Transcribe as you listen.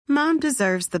Mom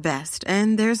deserves the best,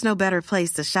 and there's no better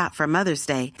place to shop for Mother's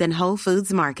Day than Whole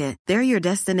Foods Market. They're your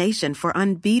destination for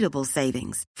unbeatable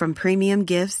savings, from premium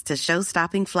gifts to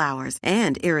show-stopping flowers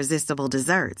and irresistible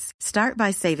desserts. Start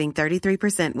by saving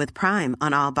 33% with Prime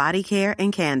on all body care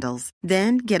and candles.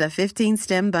 Then get a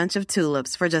 15-stem bunch of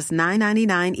tulips for just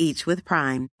 $9.99 each with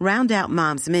Prime. Round out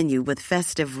Mom's menu with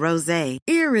festive rosé,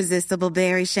 irresistible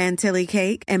berry chantilly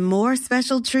cake, and more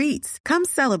special treats. Come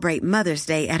celebrate Mother's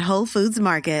Day at Whole Foods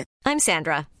Market. I'm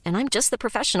Sandra, and I'm just the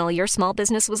professional your small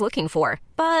business was looking for.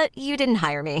 But you didn't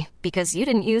hire me because you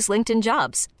didn't use LinkedIn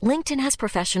Jobs. LinkedIn has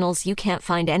professionals you can't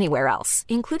find anywhere else,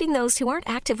 including those who aren't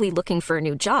actively looking for a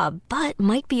new job, but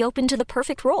might be open to the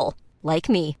perfect role, like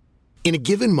me. In a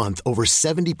given month, over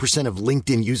 70% of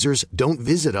LinkedIn users don't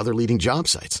visit other leading job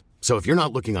sites. So if you're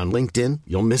not looking on LinkedIn,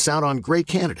 you'll miss out on great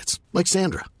candidates like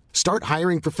Sandra. Start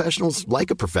hiring professionals like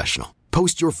a professional.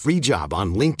 Post your free job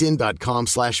on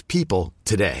linkedin.com/people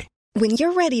today. When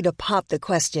you're ready to pop the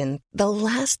question, the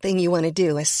last thing you want to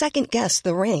do is second-guess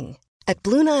the ring. At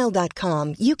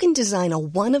BlueNile.com, you can design a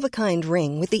one-of-a-kind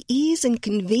ring with the ease and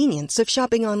convenience of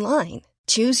shopping online.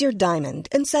 Choose your diamond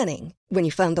and setting. When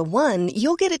you find the one,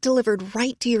 you'll get it delivered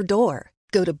right to your door.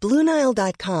 Go to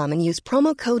BlueNile.com and use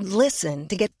promo code LISTEN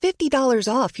to get $50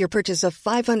 off your purchase of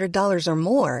 $500 or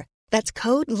more. That's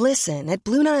code LISTEN at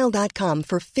BlueNile.com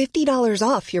for $50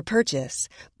 off your purchase.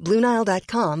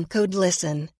 BlueNile.com, code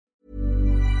LISTEN.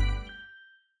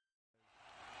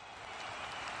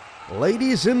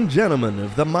 Ladies and gentlemen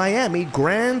of the Miami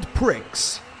Grand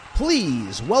Prix,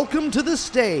 please welcome to the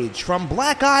stage from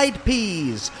Black Eyed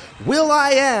Peas,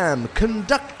 will.i.am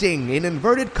conducting, in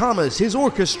inverted commas, his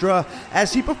orchestra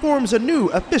as he performs a new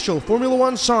official Formula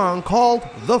One song called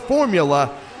The Formula.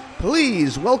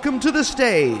 Please welcome to the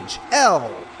stage,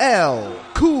 LL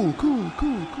Cool,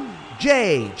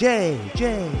 J.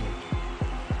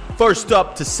 First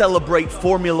up, to celebrate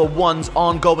Formula One's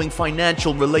ongoing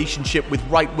financial relationship with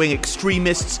right-wing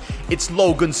extremists, it's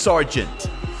Logan Sargent.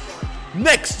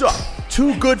 Next up,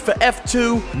 too good for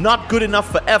F2, not good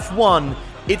enough for F1,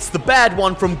 it's the bad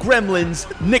one from Gremlins,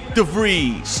 Nick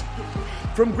DeVries.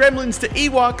 From Gremlins to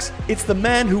Ewoks, it's the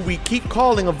man who we keep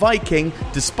calling a Viking,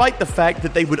 despite the fact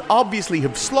that they would obviously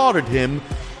have slaughtered him,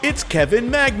 it's Kevin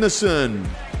Magnussen.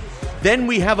 Then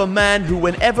we have a man who,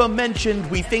 whenever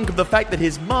mentioned, we think of the fact that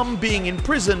his mum being in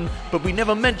prison, but we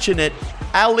never mention it,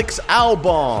 Alex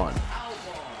Albon.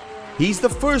 He's the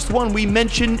first one we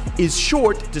mention is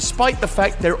short, despite the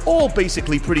fact they're all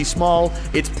basically pretty small.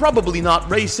 It's probably not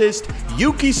racist,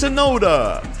 Yuki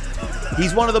Tsunoda.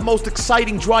 He's one of the most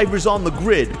exciting drivers on the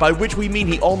grid, by which we mean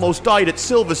he almost died at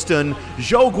Silverstone,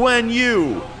 Zhou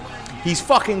Guanyu. He's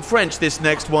fucking French, this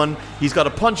next one. He's got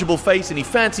a punchable face and he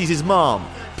fancies his mom.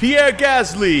 Pierre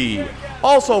Gasly.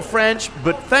 Also French,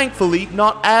 but thankfully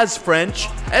not as French,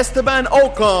 Esteban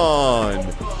Ocon.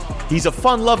 He's a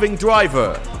fun-loving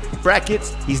driver.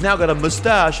 Brackets, he's now got a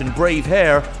mustache and brave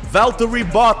hair, Valtteri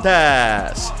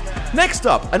Bottas. Next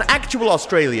up, an actual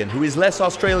Australian who is less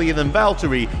Australian than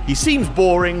Valtteri. He seems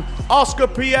boring, Oscar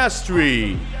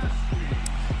Piastri.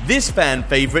 This fan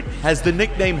favorite has the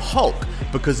nickname Hulk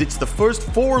because it's the first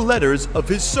 4 letters of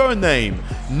his surname,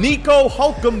 Nico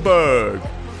Hulkenberg.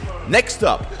 Next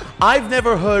up, I've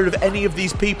never heard of any of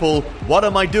these people. What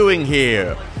am I doing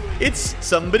here? It's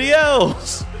somebody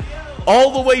else.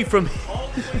 All the way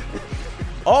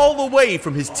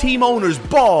from his team owner's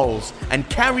balls and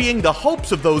carrying the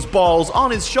hopes of those balls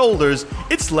on his shoulders,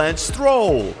 it's Lance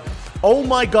Stroll. Oh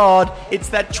my god, it's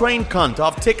that train cunt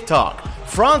off TikTok,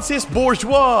 Francis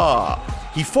Bourgeois.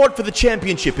 He fought for the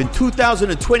championship in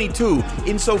 2022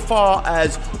 insofar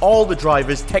as all the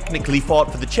drivers technically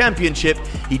fought for the championship.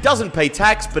 He doesn't pay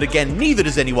tax, but again, neither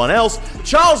does anyone else.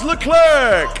 Charles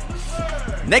Leclerc!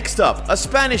 Next up, a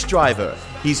Spanish driver.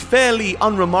 He's fairly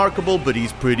unremarkable, but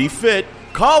he's pretty fit.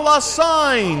 Carlos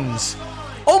Sainz!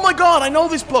 Oh my god, I know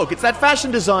this bloke. It's that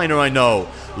fashion designer I know.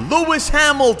 Lewis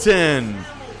Hamilton!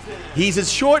 He's as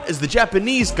short as the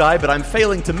Japanese guy, but I'm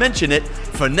failing to mention it,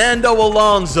 Fernando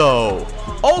Alonso.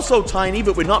 Also tiny,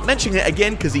 but we're not mentioning it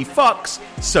again because he fucks,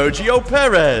 Sergio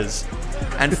Perez.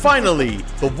 And finally,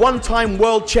 the one-time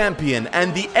world champion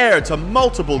and the heir to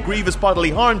multiple grievous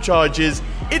bodily harm charges,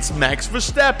 it's Max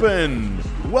Verstappen.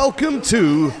 Welcome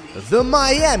to the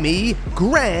Miami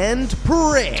Grand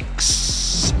Prix.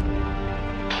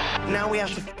 Now we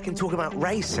have to fucking talk about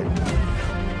racing.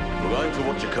 We're going to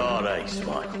watch a car race,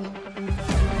 Michael.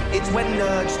 It's when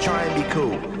nerds try and be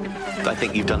cool. I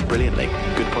think you've done brilliantly.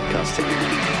 Good podcasting.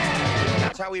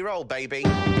 That's how we roll, baby.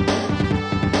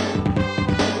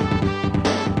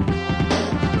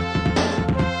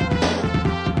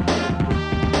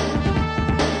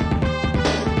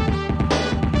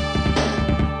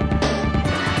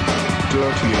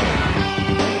 Dirty Air.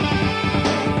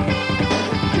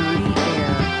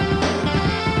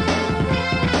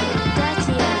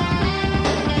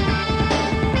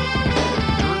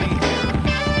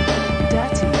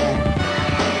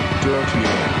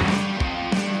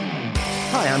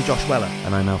 Hi, I'm Josh Weller.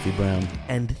 And I'm Alfie Brown.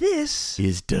 And this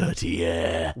is Dirty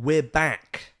Air. We're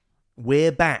back.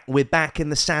 We're back. We're back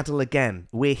in the saddle again.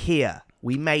 We're here.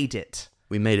 We made it.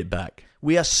 We made it back.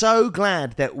 We are so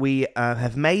glad that we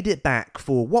have made it back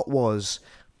for what was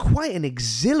quite an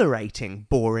exhilarating,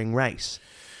 boring race.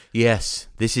 Yes,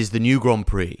 this is the new Grand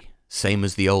Prix, same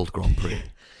as the old Grand Prix.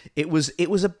 It was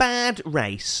a bad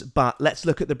race, but let's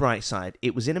look at the bright side.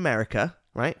 It was in America,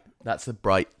 right? That's the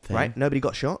bright thing. Right, nobody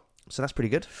got shot, so that's pretty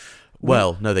good.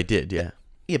 Well, no, they did, yeah.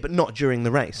 Yeah, but not during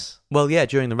the race. Well, yeah,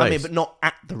 during the race. I mean, but not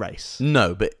at the race.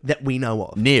 No, but... that we know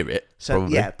of. Near it, so,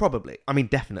 probably. Yeah, probably. I mean,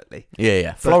 definitely.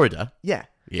 Yeah. Florida. Yeah.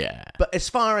 Yeah. But as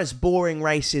far as boring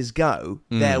races go,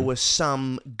 there were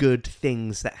some good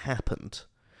things that happened.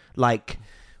 Like,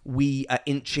 we are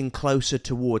inching closer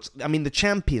towards... I mean, the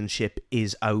championship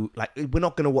is... we're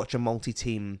not going to watch a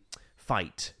multi-team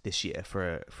fight this year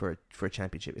for a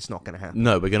championship. It's not going to happen.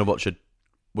 No, we're going to watch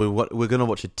we're going to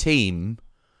watch a team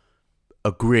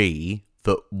agree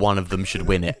that one of them should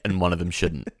win it and one of them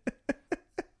shouldn't.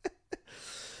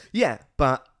 Yeah,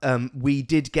 but we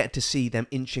did get to see them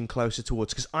inching closer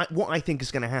towards... Because what I think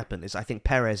is going to happen is I think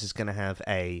Perez is going to have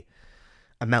a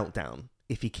meltdown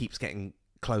if he keeps getting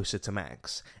closer to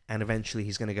Max. And eventually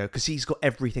he's going to go... Because he's got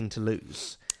everything to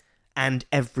lose and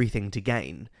everything to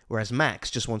gain. Whereas Max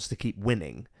just wants to keep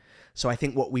winning. So I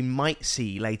think what we might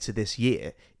see later this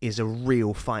year is a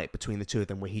real fight between the two of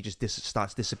them where he just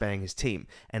starts disobeying his team.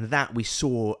 And that's what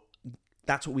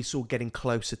we saw getting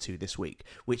closer to this week,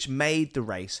 which made the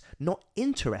race not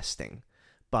interesting,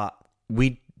 but...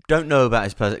 We don't know about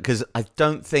his person, because I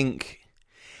don't think...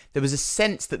 There was a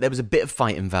sense that there was a bit of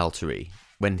fight in Valtteri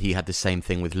when he had the same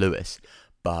thing with Lewis,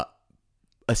 but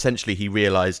essentially he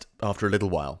realised after a little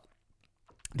while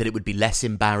that it would be less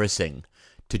embarrassing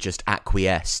to just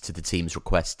acquiesce to the team's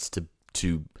requests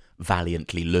to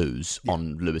valiantly lose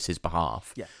on Lewis's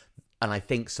behalf. Yeah. And I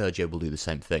think Sergio will do the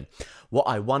same thing. What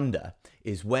I wonder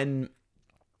is when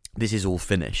this is all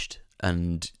finished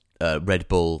and Red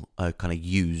Bull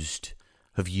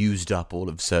have used up all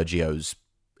of Sergio's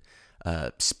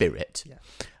spirit,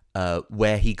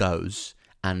 where he goes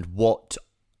and what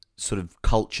sort of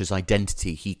culture's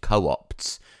identity he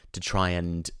co-opts to try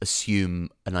and assume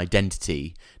an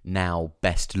identity now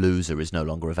best loser is no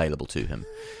longer available to him.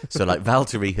 So like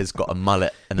Valtteri has got a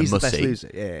mullet and he's a mussy. He's the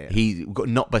best loser, yeah. He got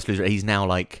not best loser. He's now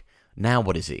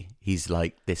what is he? He's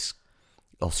like this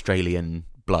Australian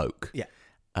bloke. Yeah.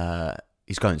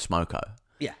 He's going smoko.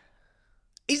 Yeah.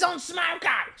 He's on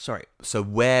smoko! Sorry. So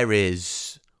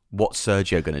what's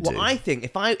Sergio going to do? Well, I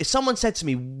think if someone said to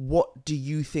me, what do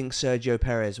you think Sergio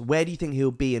Perez, where do you think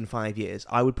he'll be in 5 years?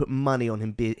 I would put money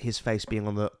on his face being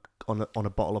on a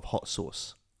bottle of hot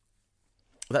sauce.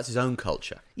 Well, that's his own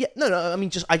culture. Yeah, no. I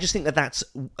mean, I just think that's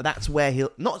where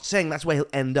he'll. Not saying that's where he'll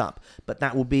end up, but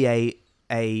that will be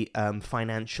a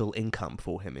financial income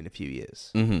for him in a few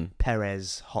years. Mm-hmm.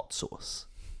 Perez hot sauce.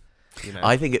 You know?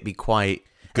 I think it'd be quite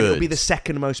good. It'll be the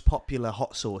second most popular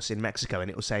hot sauce in Mexico, and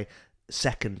it will say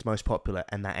second most popular,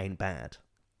 and that ain't bad.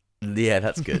 Yeah,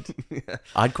 that's good. Yeah.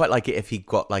 I'd quite like it if he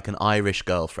got like an Irish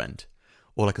girlfriend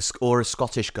or a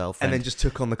Scottish girlfriend, and then just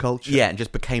took on the culture. Yeah, and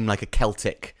just became like a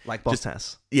Celtic, like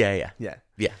Bottas. Yeah.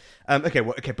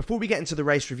 Okay. Before we get into the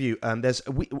race review,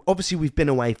 obviously we've been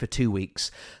away for 2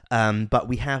 weeks, but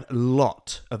we have a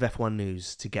lot of F1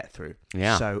 news to get through.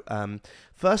 Yeah. So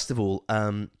first of all,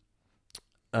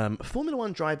 Formula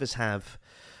One drivers have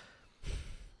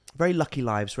very lucky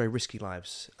lives, very risky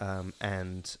lives,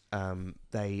 and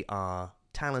they are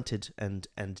talented and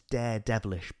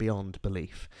daredevilish beyond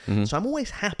belief. Mm-hmm. So I'm always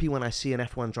happy when I see an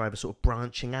F1 driver sort of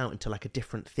branching out into like a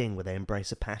different thing where they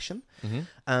embrace a passion.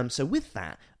 Mm-hmm. So with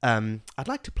that, I'd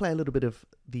like to play a little bit of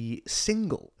the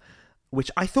single,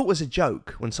 which I thought was a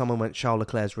joke when someone went, Charles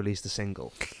Leclerc's released a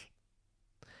single.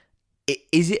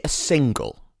 Is it a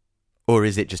single? Or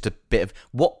is it just a bit of...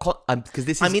 Because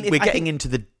this is... we're getting into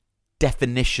the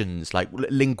definitions, like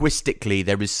linguistically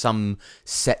there is some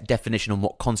set definition on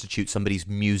what constitutes somebody's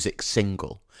music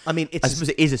single. I suppose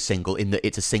it is a single in that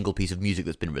it's a single piece of music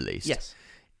that's been released. Yes.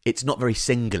 It's not very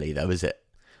singly though, is it?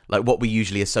 Like what we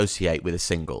usually associate with a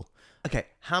single. Okay,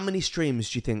 how many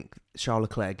streams do you think Charles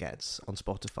Leclerc gets on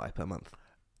Spotify per month?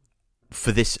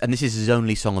 for this, and this is his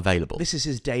only song available. This is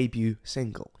his debut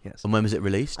single, yes. And when was it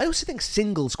released? I also think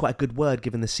single's quite a good word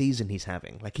given the season he's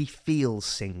having. Like, he feels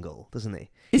single, doesn't he?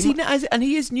 And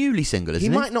he is newly single, isn't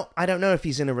he? He might not, I don't know if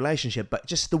he's in a relationship, but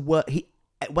just the word,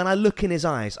 when I look in his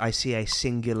eyes, I see a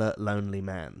singular, lonely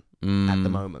man at the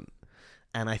moment.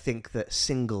 And I think that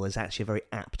single is actually a very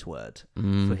apt word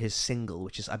for his single,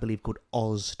 which is, I believe, called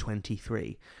Oz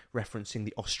 23, referencing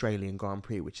the Australian Grand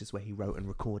Prix, which is where he wrote and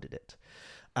recorded it.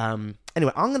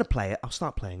 Anyway, I'm going to play it. I'll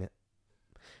start playing it.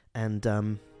 And,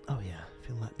 oh yeah, I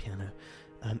feel that piano.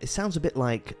 It sounds a bit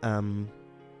like,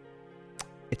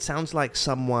 it sounds like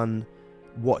someone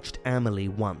watched Amelie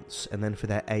once, and then for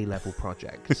their A-level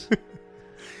project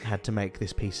had to make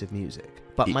this piece of music.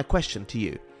 But my question to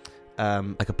you...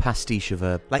 like a pastiche of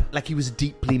a... Like he was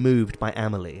deeply moved by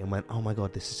Amelie and went, oh my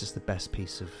god, this is just the best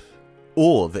piece of...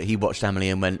 Or that he watched Amelie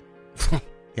and went,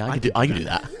 yeah, I could do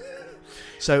that.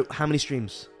 So, how many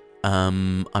streams?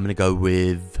 I'm going to go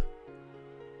with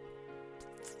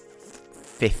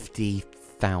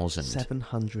 50,000.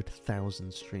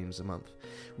 700,000 streams a month.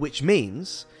 Which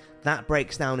means that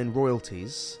breaks down in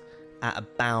royalties at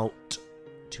about...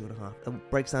 2.5.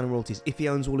 Breaks down in royalties if he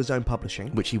owns all his own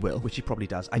publishing, which he will, which he probably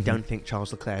does. I don't think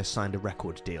Charles Leclerc has signed a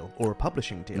record deal or a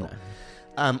publishing deal.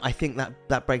 No. I think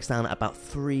that breaks down at about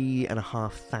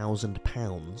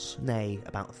 £3,500, nay,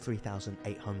 about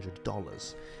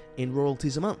 $3,800 in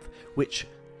royalties a month. Which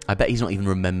I bet he's not even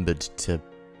remembered to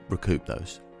recoup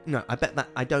those. No, I bet that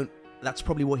I don't. That's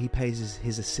probably what he pays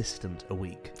his assistant a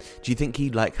week. Do you think he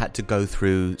had to go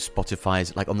through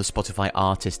Spotify's, on the Spotify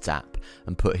Artists app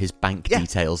and put his bank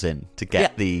details in to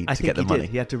get the money?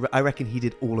 He had to. I reckon he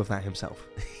did all of that himself.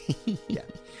 Yeah.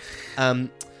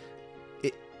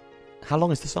 How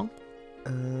long is the song?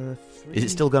 Is it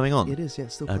still going on? It is. Yeah,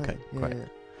 it's still playing. Okay, great.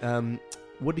 Yeah.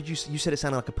 What did you said? It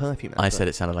sounded like a perfume advert. I said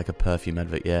it sounded like a perfume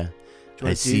advert. Yeah. Do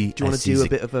you want to do a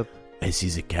bit of a? I see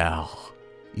the car.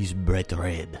 It's bright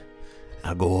red.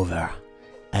 I go over,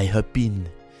 I hop in,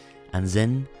 and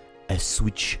then I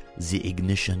switch the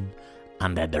ignition,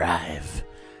 and I drive.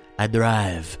 I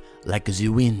drive like the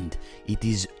wind. It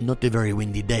is not a very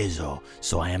windy day though,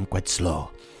 so I am quite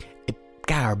slow. A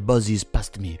car buzzes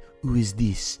past me. Who is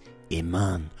this? A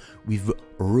man with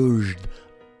rouged,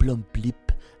 plump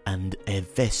lip and a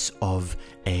face of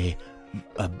a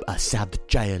sad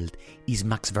child. Is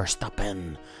Max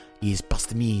Verstappen. He is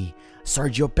past me.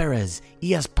 Sergio Perez,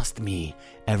 he has passed me.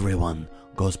 Everyone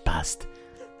goes past.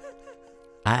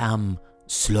 I am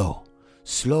slow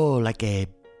like a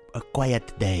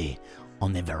quiet day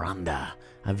on a veranda,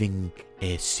 having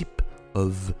a sip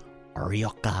of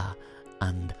Rioja,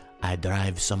 and I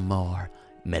drive some more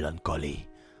melancholy.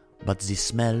 But the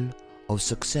smell of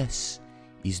success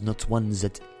is not one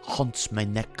that haunts my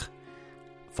neck,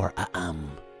 for I am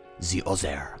the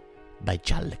other by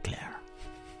Charles Leclerc.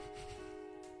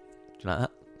 Do you like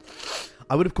that?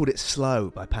 I would have called it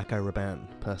Slow by Paco Rabanne,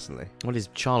 personally. Well, he's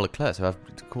Charles Leclerc, so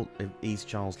he's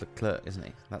Charles Leclerc, isn't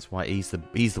he? That's why he's the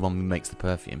one who makes the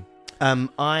perfume.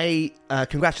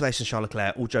 Congratulations, Charles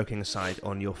Leclerc, all joking aside,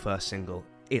 on your first single.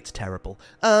 It's terrible.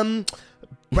 Brad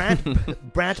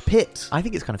Pitt. I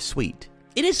think it's kind of sweet.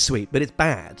 It is sweet, but it's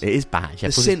bad. It is bad. Yeah,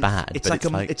 it's bad. It's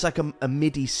like a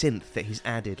MIDI synth that he's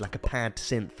added, like a pad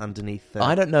synth underneath.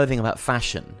 I don't know anything about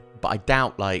fashion, but I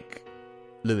doubt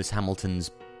Lewis Hamilton's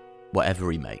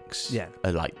whatever he makes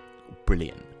are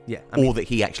brilliant. Yeah. Or that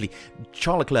he actually...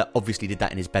 Charles Leclerc obviously did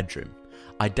that in his bedroom.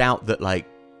 I doubt that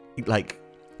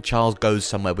Charles goes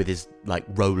somewhere with his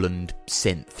Roland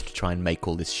synth to try and make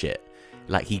all this shit.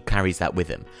 He carries that with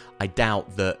him. I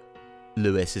doubt that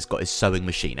Lewis has got his sewing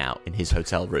machine out in his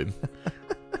hotel room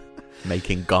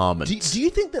making garments. Do you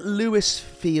think that Lewis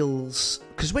feels...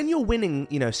 Because when you're winning,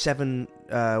 7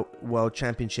 world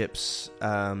championships...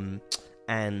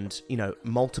 and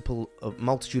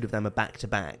multitude of them are back to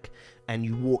back, and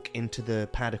you walk into the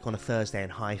paddock on a Thursday in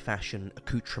high fashion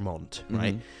accoutrement,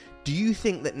 right? Do you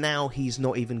think that now he's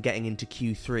not even getting into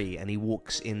Q3 and he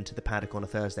walks into the paddock on a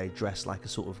Thursday dressed like a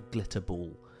sort of glitter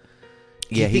ball?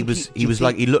 Yeah, he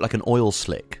looked like an oil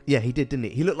slick. Yeah, he did, didn't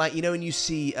he? He looked like, when you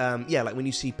see when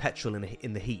you see petrol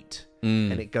in the heat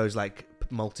and it goes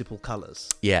multiple colours.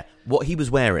 Yeah, what he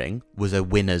was wearing was a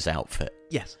winner's outfit.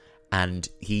 Yes. And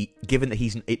given that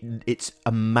it's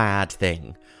a mad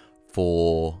thing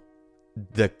for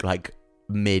the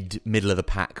middle of the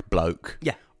pack bloke,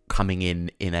 coming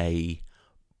in a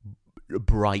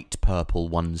bright purple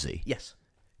onesie. Yes,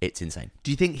 it's insane.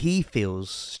 Do you think he feels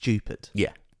stupid?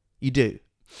 Yeah, you do.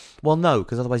 Well, no,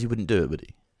 because otherwise he wouldn't do it, would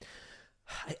he?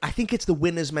 I think it's the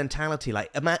winner's mentality.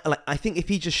 I think if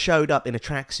he just showed up in a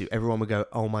tracksuit, everyone would go,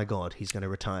 "Oh my god, he's going to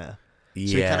retire." So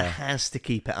he kind of has to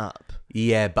keep it up.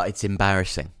 Yeah, but it's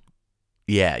embarrassing.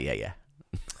 Yeah.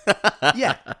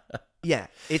 Yeah.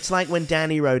 It's like when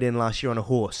Danny rode in last year on a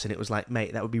horse, and it was like,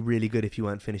 mate, that would be really good if you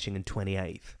weren't finishing in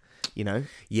 28th, you know?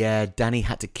 Yeah, Danny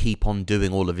had to keep on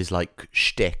doing all of his, like,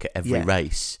 shtick at every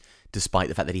race, despite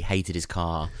the fact that he hated his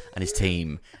car and his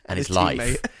team and his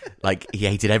life. Teammate. Like, he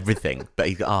hated everything. But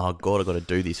he's oh, God, I've got to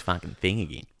do this fucking thing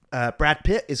again. Brad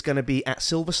Pitt is going to be at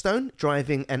Silverstone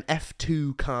driving an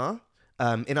F2 car.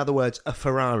 In other words, a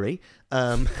Ferrari.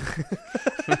 Here's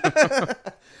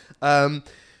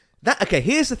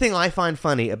the thing I find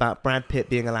funny about Brad Pitt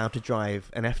being allowed to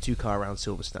drive an F2 car around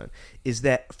Silverstone, is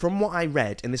that from what I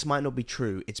read, and this might not be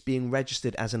true, it's being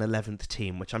registered as an 11th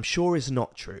team, which I'm sure is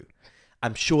not true.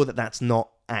 I'm sure that that's not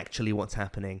actually what's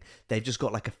happening. They've just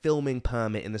got like a filming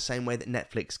permit in the same way that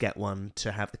Netflix get one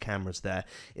to have the cameras there,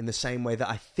 in the same way that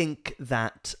I think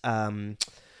that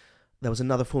there was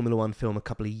another Formula One film a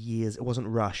couple of years, it wasn't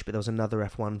Rush, but there was another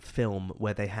F1 film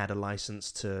where they had a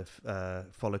license to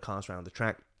follow cars around the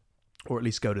track, or at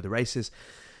least go to the races.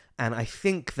 And I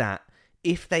think that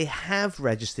if they have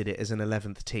registered it as an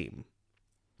 11th team,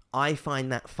 I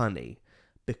find that funny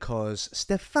because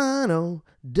Stefano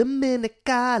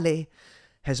Domenicali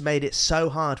has made it so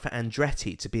hard for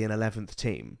Andretti to be an 11th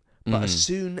team. But as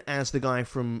soon as the guy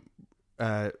from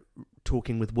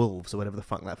Talking with Wolves, or whatever the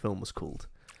fuck that film was called.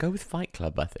 Go with Fight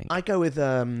Club, I think. I go with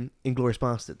Inglourious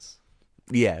Bastards.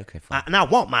 Yeah, okay, fine. And I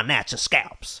want my natural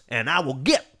scalps, and I will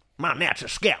get my natural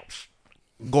scalps.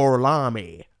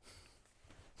 Gorlami.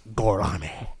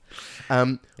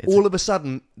 All of a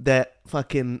sudden, that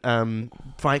fucking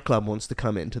Fight Club wants to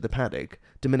come into the paddock.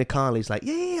 Domenicali's like,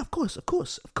 yeah, of course.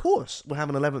 We'll have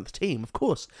an 11th team, of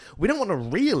course. We don't want a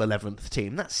real 11th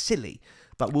team. That's silly.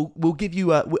 But we'll give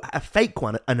you a fake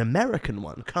one, an American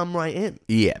one. Come right in.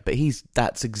 Yeah, but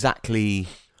that's exactly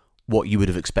what you would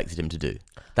have expected him to do.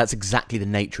 That's exactly the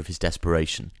nature of his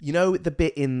desperation. You know the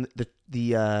bit in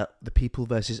the People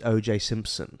versus O.J.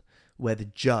 Simpson where the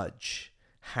judge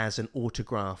has an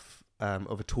autograph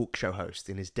of a talk show host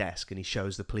in his desk, and he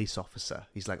shows the police officer.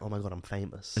 He's like, "Oh my God, I'm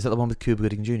famous." Is that the one with Cuba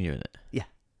Gooding Jr. in it? Yeah.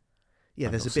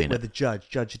 There's a bit where the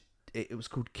judge. It was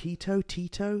called Tito,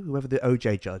 whoever the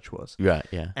OJ judge was. Right,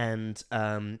 yeah. And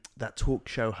that talk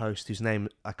show host, whose name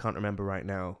I can't remember right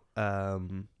now,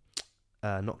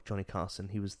 not Johnny Carson,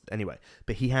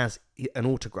 but he has an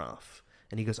autograph,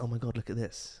 and he goes, "Oh my God, look at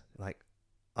this. Like,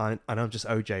 I'm just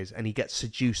OJ's," and he gets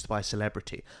seduced by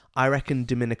celebrity. I reckon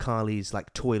Domenicali's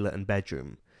like toilet and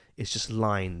bedroom is just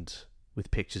lined with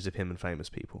pictures of him and famous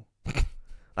people.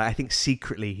 I think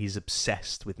secretly he's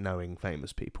obsessed with knowing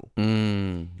famous people.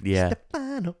 Yeah.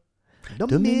 Stefano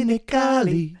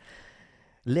Domenicali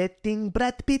letting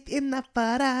Brad Pitt in a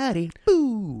Ferrari.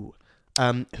 Boo!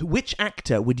 Which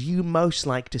actor would you most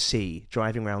like to see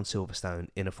driving around Silverstone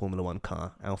in a Formula One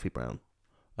car? Alfie Brown.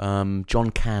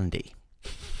 John Candy.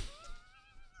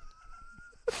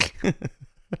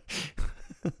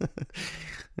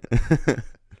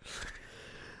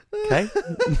 Okay.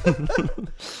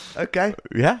 Okay.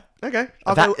 Yeah. Okay.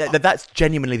 That's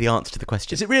genuinely the answer to the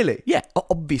question. Is it really? Yeah.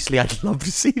 Obviously, I'd love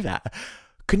to see that.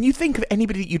 Can you think of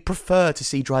anybody that you'd prefer to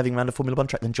see driving around a Formula One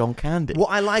track than John Candy?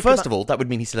 What I like First of all, that would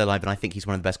mean he's still alive, and I think he's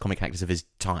one of the best comic actors of his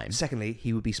time. Secondly,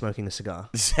 he would be smoking a cigar.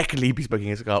 Secondly, he'd be smoking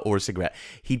a cigar or a cigarette.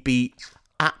 He'd be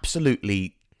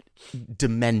absolutely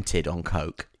demented on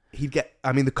coke.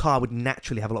 The car would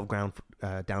naturally have a lot of ground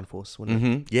downforce, wouldn't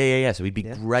it? Yeah. So he'd be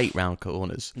great round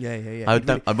corners. Yeah. I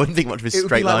wouldn't think much of his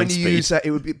straight line speed.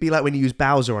 It would be like when you use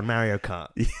Bowser on Mario Kart.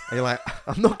 And you're like,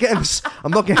 I'm not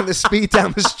getting the speed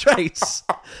down the straights.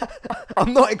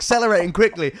 I'm not accelerating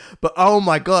quickly, but oh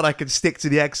my God, I can stick to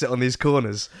the exit on these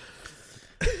corners.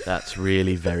 That's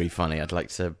really very funny. I'd like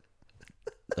to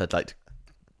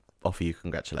offer you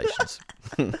congratulations.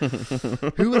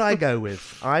 Who would I go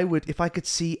with? If I could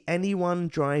see anyone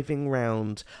driving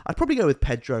round, I'd probably go with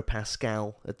Pedro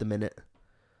Pascal at the minute.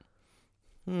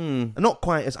 Not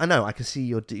quite as, I know, I can see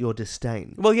your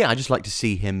disdain. Well, yeah, I just like to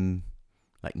see him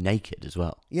like naked as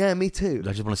well. Yeah, me too.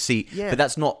 I just want to see, but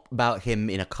that's not about him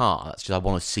in a car. That's just I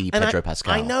want to see Pedro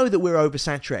Pascal. I know that we're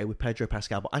oversaturated with Pedro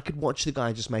Pascal, but I could watch the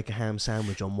guy just make a ham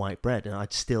sandwich on white bread, and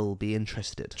I'd still be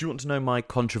interested. Do you want to know my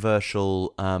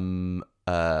controversial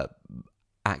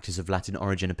actors of Latin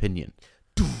origin opinion?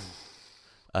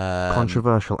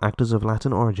 Controversial actors of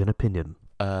Latin origin opinion.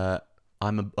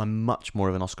 I'm much more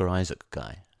of an Oscar Isaac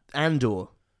guy. Andor.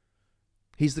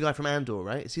 He's the guy from Andor,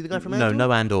 right? Is he the guy from Andor?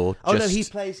 No Andor. Oh no, he's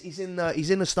in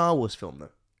a Star Wars film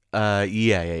though.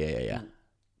 Yeah.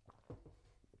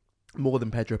 More than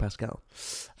Pedro Pascal.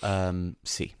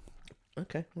 See.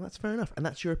 Okay, well, that's fair enough. And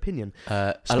that's your opinion.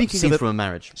 Speaking from a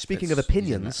marriage. Speaking of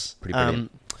opinions, pretty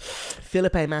brilliant.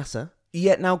 Felipe Massa.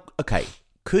 Yeah, now, okay.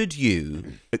 Could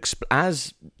you,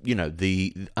 as, you know, of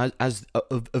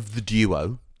the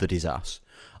duo that is us,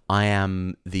 I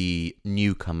am the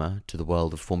newcomer to the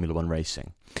world of Formula One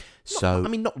racing. So,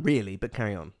 not really, but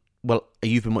carry on. Well,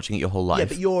 you've been watching it your whole life. Yeah,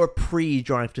 but you're a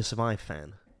pre-Drive to Survive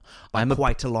fan. I'm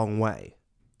quite a long way.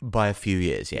 By a few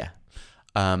years, yeah.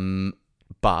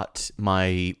 But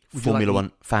my Formula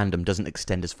One fandom doesn't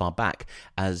extend as far back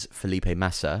as Felipe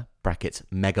Massa, brackets,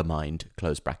 Megamind,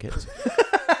 close brackets.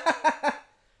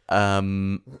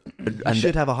 You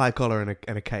should have a high collar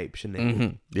and a cape, shouldn't he?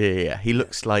 Mm-hmm. Yeah. He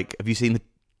looks like... Have you seen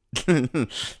the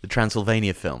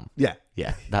Transylvania film? Yeah.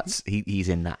 Yeah, he's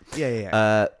in that.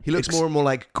 Yeah. He looks more and more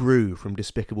like Gru from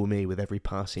Despicable Me with every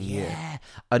passing year.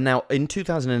 Yeah. Now, in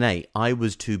 2008, I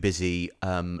was too busy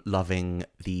loving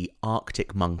the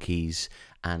Arctic Monkeys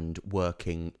and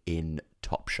working in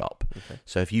Topshop. Okay.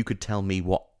 So if you could tell me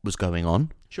what was going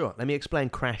on. Sure. Let me explain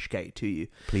Crashgate to you.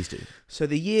 Please do. So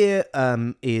the year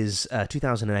is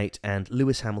 2008, and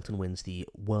Lewis Hamilton wins the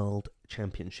World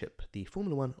Championship, the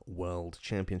Formula One World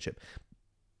Championship.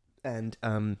 And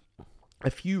a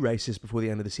few races before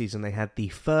the end of the season, they had the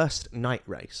first night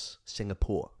race,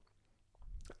 Singapore.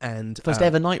 And first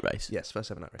ever night race? Yes,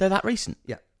 first ever night race. They're that recent?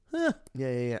 Yeah.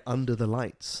 Yeah. Under the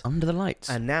lights. Under the lights.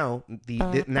 And now,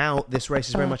 now this race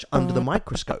is very much under the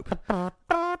microscope.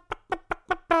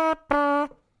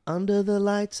 Under the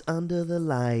lights, under the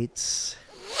lights.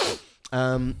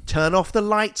 Turn off the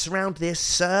lights around this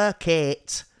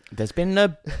circuit. There's been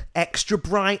a... Extra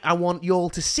bright. I want you all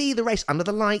to see the race under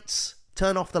the lights.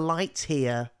 Turn off the lights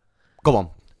here. Go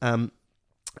on.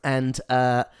 And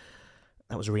that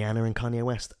was Rihanna and Kanye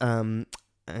West. On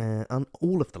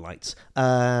all of the lights.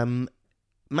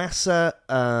 Massa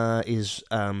is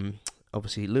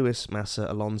obviously Lewis, Massa,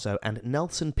 Alonso, and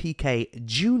Nelson Piquet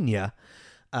Jr.,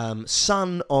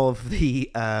 son of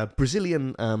the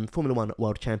Brazilian Formula One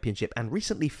World Championship and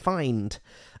recently fined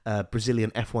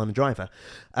Brazilian F1 driver.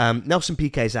 Nelson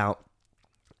Piquet's out,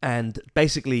 and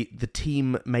basically the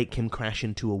team make him crash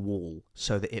into a wall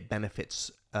so that it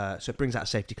benefits... so it brings out a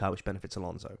safety car which benefits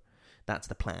Alonso. That's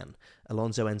the plan.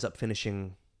 Alonso ends up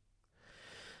finishing...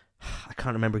 I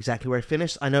can't remember exactly where he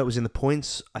finished. I know it was in the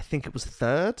points. I think it was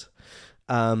third.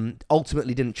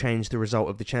 Ultimately didn't change the result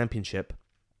of the championship.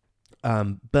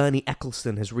 Bernie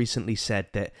Ecclestone has recently said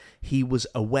that he was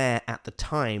aware at the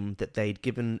time that they'd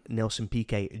given Nelson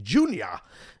Piquet Jr.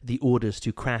 the orders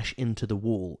to crash into the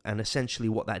wall, and essentially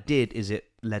what that did is it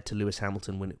led to Lewis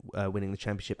Hamilton winning the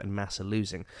championship and Massa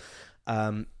losing.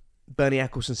 Bernie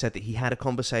Ecclestone said that he had a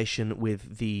conversation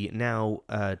with the now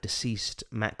deceased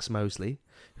Max Mosley,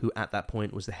 who at that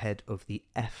point was the head of the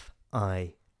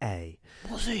FIA.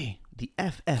 Was he? The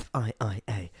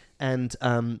FFIIA. And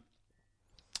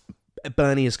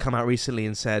Bernie has come out recently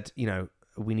and said,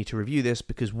 we need to review this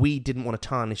because we didn't want to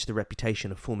tarnish the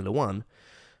reputation of Formula One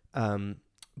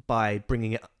by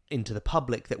bringing it into the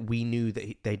public that we knew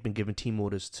that they'd been given team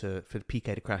orders for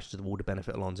Piquet to crash to the wall to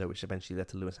benefit Alonso, which eventually led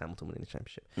to Lewis Hamilton winning the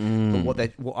championship.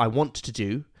 But what I want to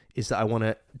do is that I want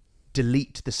to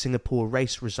delete the Singapore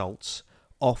race results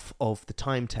off of the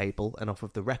timetable and off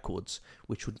of the records,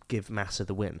 which would give Massa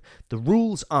the win. The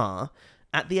rules are,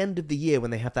 at the end of the year when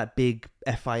they have that big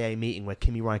FIA meeting where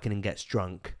Kimi Räikkönen gets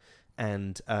drunk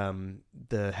and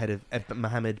the head of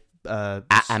Mohammed...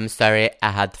 I'm sorry, I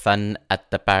had fun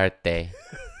at the party.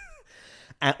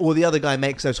 Or the other guy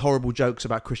makes those horrible jokes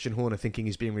about Christian Horner thinking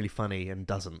he's being really funny and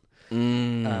doesn't.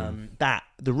 The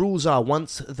rules are,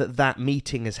 once that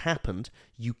meeting has happened,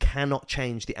 you cannot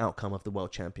change the outcome of the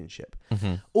World Championship.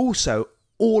 Mm-hmm. Also,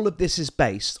 all of this is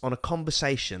based on a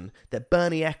conversation that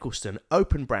Bernie Ecclestone,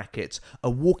 open brackets, a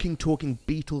walking, talking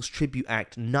Beatles tribute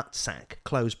act nutsack,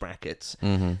 close brackets,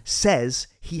 says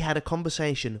he had a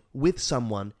conversation with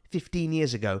someone 15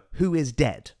 years ago who is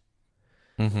dead.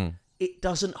 Mm-hmm. It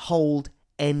doesn't hold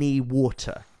any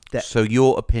water. So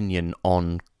your opinion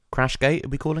on Crashgate, are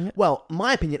we calling it? Well,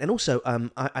 my opinion, and also I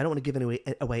don't want to give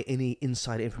away any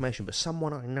inside information, but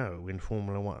someone I know in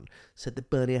Formula One said that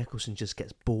Bernie Ecclestone just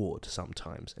gets bored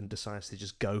sometimes and decides to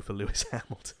just go for Lewis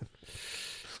Hamilton.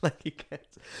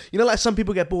 Like some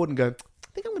people get bored and go,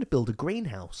 I think I'm going to build a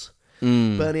greenhouse.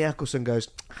 Bernie Ecclestone goes,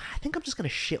 I think I'm just going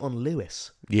to shit on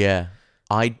Lewis. Yeah.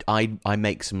 I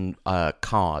make some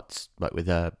cards like with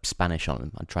Spanish on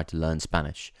them. I tried to learn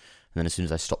Spanish, and then as soon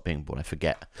as I stop being bored, I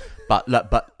forget. But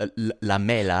la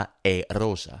mela es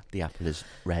rosa. The apple is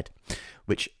red,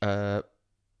 which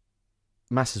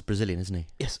Massa's Brazilian, isn't he?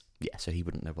 Yes. Yeah, so he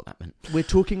wouldn't know what that meant. We're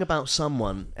talking about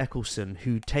someone, Eccleston,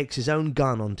 who takes his own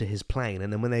gun onto his plane,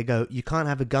 and then when they go, you can't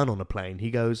have a gun on a plane,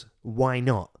 he goes, why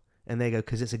not? And they go,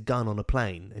 because it's a gun on a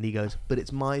plane. And he goes, but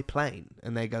it's my plane.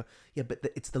 And they go, yeah, but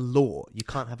it's the law. You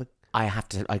can't have a... I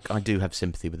do have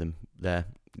sympathy with him there.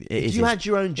 If you had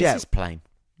your own jet... It's his plane.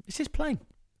 It's his plane.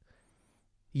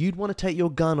 You'd want to take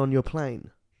your gun on your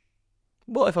plane?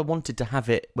 Well, if I wanted to have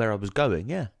it where I was going,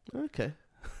 yeah. Okay.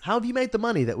 How have you made the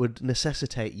money that would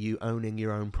necessitate you owning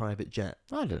your own private jet?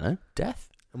 I don't know.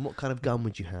 Death? And what kind of gun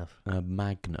would you have? A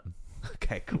Magnum.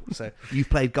 Okay, cool. So you've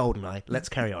played GoldenEye. Let's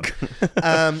carry on.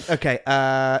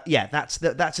 Yeah,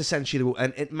 that's essentially the rule.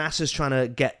 And Massa's trying to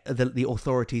get the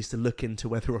authorities to look into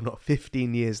whether or not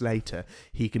 15 years later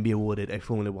he can be awarded a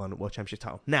Formula One World Championship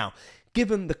title. Now,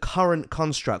 given the current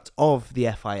construct of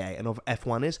the FIA and of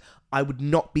F1 I would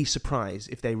not be surprised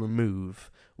if they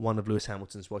remove one of Lewis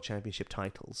Hamilton's World Championship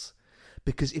titles.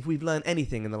 Because if we've learned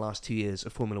anything in the last 2 years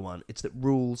of Formula One, it's that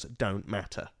rules don't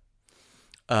matter.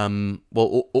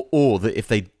 Or that if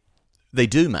they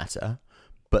do matter,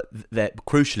 but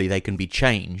crucially they can be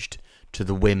changed to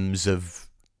the whims of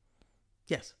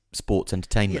sports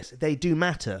entertainment. Yes, they do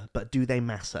matter, but do they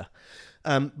matter?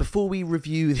 Before we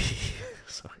review the...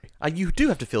 Sorry. You do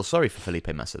have to feel sorry for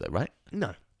Felipe Massa, though, right?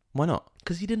 No. Why not?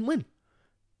 Because he didn't win.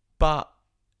 But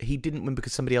he didn't win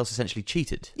because somebody else essentially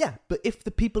cheated. Yeah, but if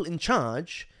the people in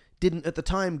charge didn't at the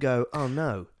time go, oh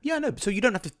no. Yeah, no. So you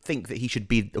don't have to think that he should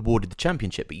be awarded the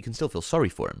championship, but you can still feel sorry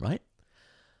for him, right?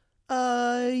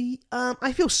 I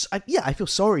feel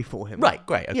sorry for him. Right,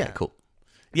 great, okay, cool.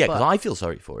 Yeah, because I feel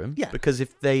sorry for him. Yeah. Because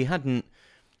if they hadn't,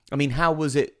 I mean, how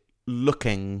was it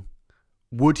looking?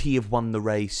 Would he have won the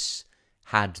race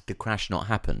had the crash not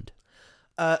happened?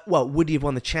 Well, would he have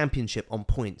won the championship on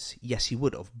points? Yes, he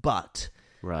would have. But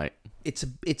right, it's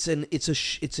an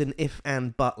if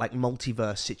and but like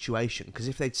multiverse situation. Because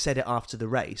if they'd said it after the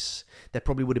race, there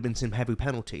probably would have been some heavy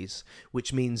penalties,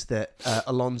 which means that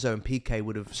Alonso and Piquet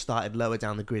would have started lower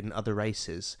down the grid in other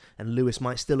races, and Lewis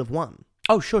might still have won.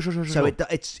 Oh, sure. So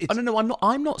it's. Oh, no.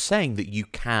 I'm not saying that you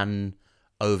can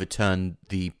overturn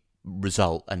the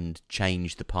result and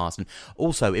change the past, and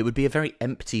also it would be a very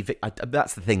empty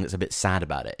that's the thing that's a bit sad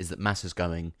about it, is that Massa's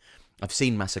going, I've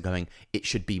seen Massa going, it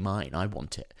should be mine, I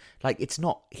want it. Like, it's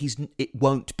not, it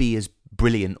won't be as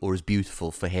brilliant or as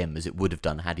beautiful for him as it would have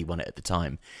done had he won it at the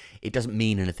time. It doesn't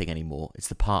mean anything anymore. It's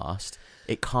the past.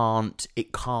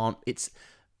 It's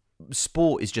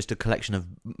sport is just a collection of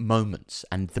moments,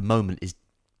 and the moment is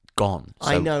gone. So,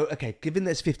 I know. Okay, given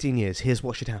that it's 15 years, here's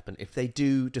what should happen. If they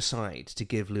do decide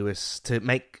to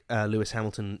make Lewis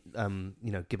Hamilton,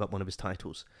 give up one of his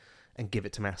titles and give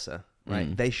it to Massa,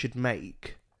 right? They should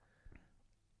make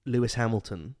Lewis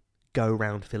Hamilton go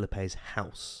round Felipe's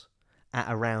house at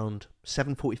around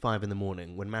 7:45 in the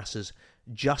morning, when Massa's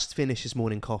just finished his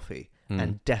morning coffee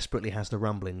and desperately has the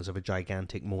rumblings of a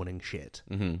gigantic morning shit,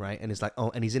 right? And it's like,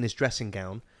 and he's in his dressing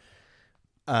gown.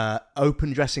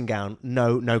 Open dressing gown,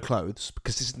 no clothes,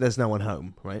 because there's no one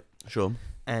home, right? Sure.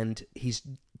 And he's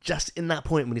just in that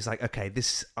point when he's like, okay,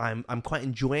 I'm quite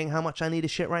enjoying how much I need a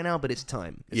shit right now, but it's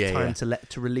time. It's time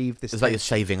to relieve this. It's like you're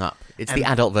saving up. It's the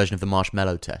adult version of the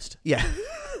marshmallow test. Yeah.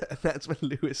 And that's when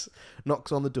Lewis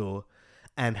knocks on the door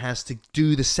and has to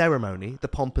do the ceremony, the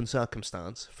pomp and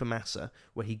circumstance for Massa,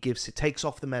 where he takes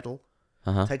off the medal.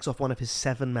 Takes off one of his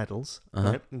 7 medals,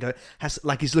 right? And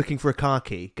he's looking for a car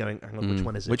key, going, hang on, which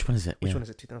one is it? Which one is it? Which one is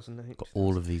it? 2008? Got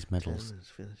all of these medals.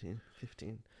 13,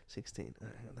 15, 16.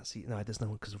 There's no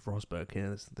one because of Rosberg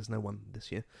here. There's no one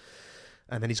this year.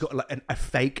 And then he's got a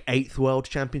fake 8th World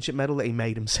Championship medal that he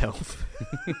made himself.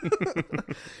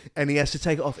 And he has to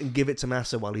take it off and give it to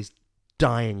Massa while he's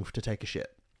dying to take a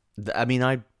shit. I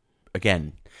mean,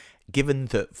 given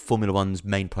that Formula One's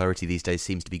main priority these days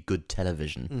seems to be good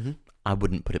television, I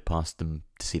wouldn't put it past them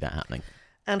to see that happening.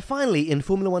 And finally, in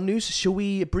Formula One news, shall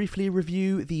we briefly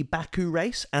review the Baku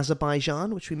race,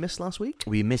 Azerbaijan, which we missed last week?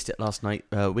 We missed it last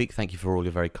week. Thank you for all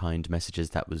your very kind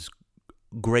messages. That was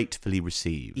gratefully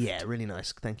received. Yeah, really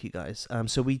nice. Thank you, guys.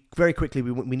 So we very quickly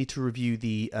we need to review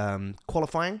the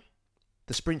qualifying,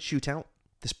 the sprint shootout,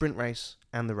 the sprint race,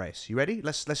 and the race. You ready?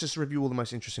 Let's just review all the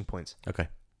most interesting points. Okay.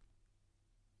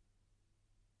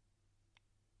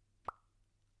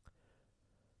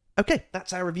 Okay,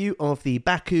 that's our review of the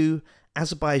Baku,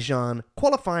 Azerbaijan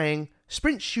qualifying,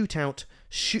 sprint shootout,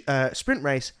 sprint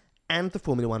race, and the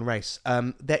Formula One race.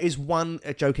 There is one,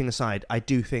 joking aside, I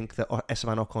do think that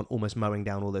Esteban Ocon almost mowing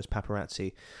down all those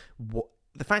paparazzi.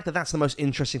 The fact that that's the most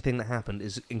interesting thing that happened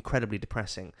is incredibly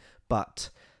depressing, but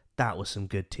that was some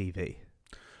good TV.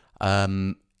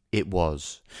 It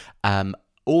was.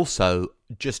 Also,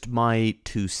 just my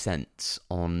 2 cents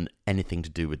on anything to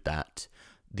do with that.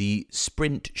 The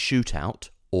sprint shootout,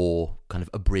 or kind of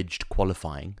abridged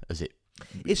qualifying, as it...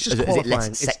 It's just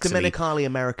qualifying. It's Dominicali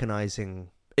Americanizing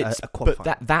a qualifying.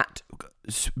 But that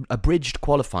abridged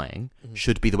qualifying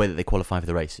should be the way that they qualify for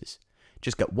the races.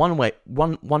 Just get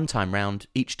one time round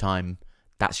each time.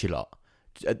 That's your lot,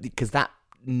 because that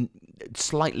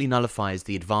slightly nullifies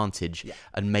the advantage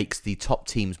and makes the top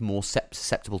teams more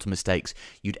susceptible to mistakes.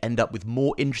 You'd end up with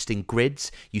more interesting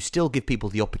grids. You still give people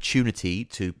the opportunity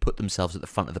to put themselves at the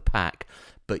front of the pack,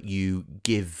 but you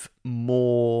give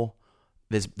more.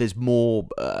 There's more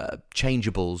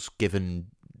changeables given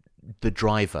the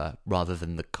driver rather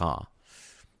than the car.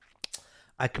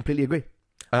 I completely agree.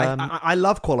 I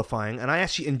love qualifying, and I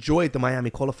actually enjoyed the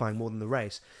Miami qualifying more than the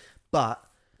race, but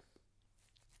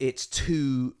it's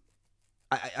too...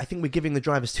 I think we're giving the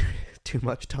drivers too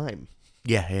much time.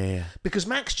 Yeah. Because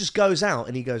Max just goes out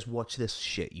and he goes, watch this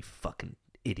shit, you fucking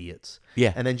idiots.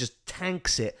 Yeah. And then just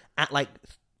tanks it at like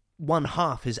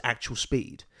 1/2 his actual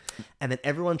speed. And then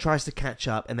everyone tries to catch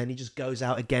up, and then he just goes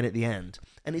out again at the end.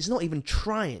 And he's not even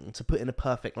trying to put in a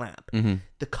perfect lap. Mm-hmm.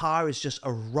 The car is just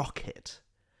a rocket.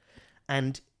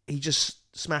 And he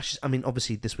just smashes... I mean,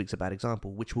 obviously this week's a bad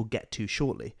example, which we'll get to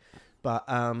shortly. But,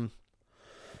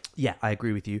 yeah, I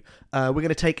agree with you. We're going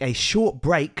to take a short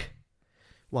break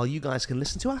while you guys can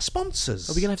listen to our sponsors.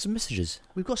 Are we going to have some messages?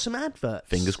 We've got some adverts.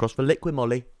 Fingers crossed for Liquid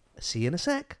Molly. See you in a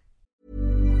sec.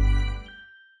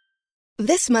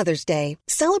 This Mother's Day,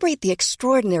 celebrate the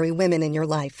extraordinary women in your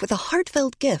life with a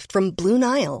heartfelt gift from Blue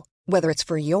Nile. Whether it's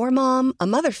for your mom, a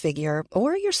mother figure,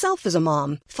 or yourself as a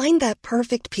mom, find that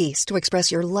perfect piece to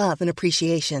express your love and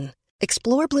appreciation.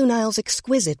 Explore Blue Nile's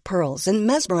exquisite pearls and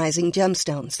mesmerizing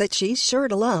gemstones that she's sure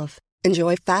to love.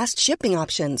 Enjoy fast shipping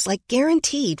options like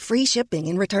guaranteed free shipping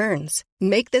and returns.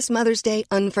 Make this Mother's Day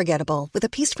unforgettable with a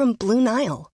piece from Blue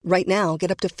Nile. Right now, get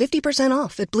up to 50%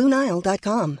 off at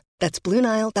BlueNile.com. That's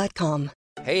BlueNile.com.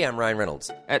 Hey, I'm Ryan Reynolds.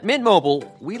 At Mint Mobile,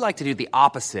 we like to do the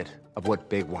opposite of what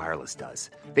Big Wireless does.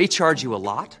 They charge you a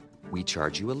lot, we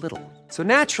charge you a little. So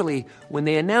naturally, when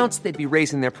they announced they'd be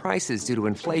raising their prices due to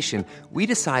inflation, we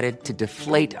decided to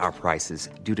deflate our prices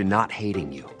due to not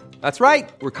hating you. That's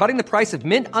right. We're cutting the price of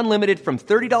Mint Unlimited from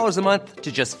 $30 a month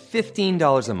to just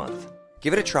 $15 a month.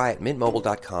 Give it a try at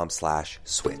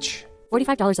mintmobile.com/switch.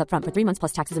 $45 up front for 3 months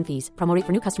plus taxes and fees. Promo rate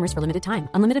for new customers for limited time.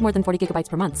 Unlimited more than 40 gigabytes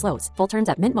per month. Slows full terms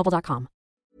at mintmobile.com.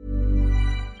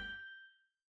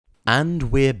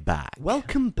 And we're back.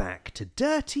 Welcome back to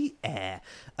Dirty Air.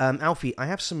 Alfie, I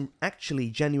have some actually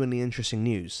genuinely interesting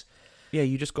news. Yeah,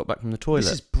 you just got back from the toilet.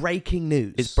 This is breaking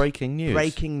news. It's breaking news.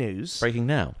 Breaking news. Breaking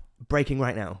now. Breaking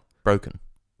right now. Broken.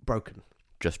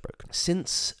 Just broken.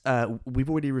 Since we've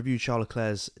already reviewed Charles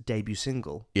Leclerc's debut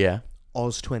single, Yeah.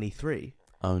 Oz 23.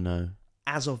 Oh, no.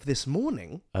 As of this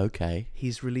morning, Okay.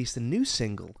 he's released a new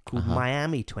single called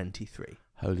Miami 23.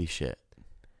 Holy shit.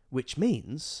 Which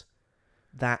means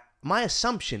that my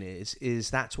assumption is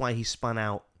that's why he spun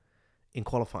out in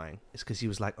qualifying. It's because he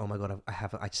was like, oh my God,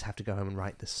 I just have to go home and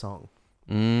write this song.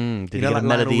 Did you know, like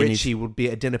Lionel Richie would be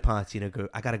at a dinner party and go,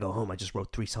 I gotta go home, I just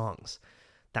wrote 3 songs.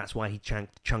 That's why he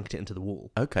chunked it into the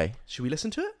wall. Okay. Should we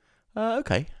listen to it?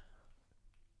 Okay.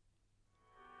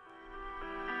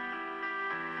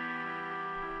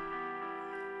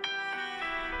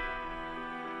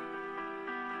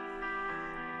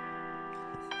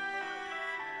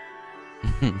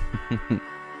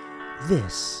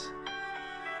 This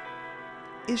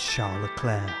is Charles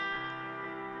Leclerc.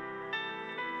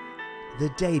 The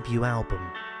debut album,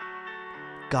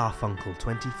 Garfunkel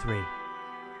 23.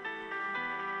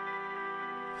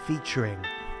 Featuring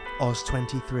Oz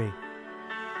 23,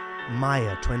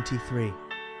 Maya 23,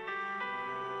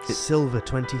 Silver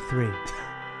 23,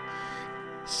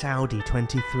 Saudi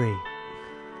 23,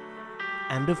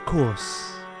 and of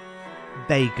course,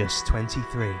 Vegas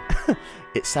 23.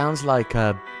 It sounds like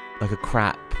a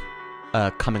crap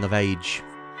coming of age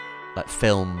like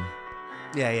film.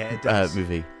 Yeah, it does.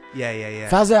 Movie. Yeah.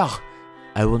 Father,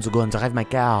 I want to go and drive my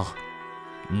car.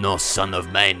 No son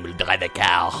of mine will drive a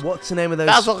car. What's the name of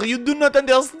those? Father, you do not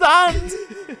understand.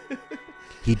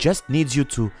 He just needs you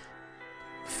to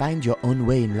find your own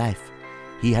way in life.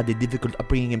 He had a difficult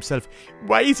upbringing himself.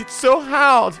 Why is it so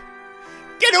hard?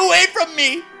 Get away from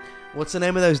me! What's the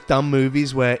name of those dumb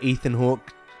movies where Ethan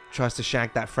Hawke tries to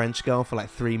shag that French girl for like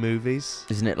 3 movies?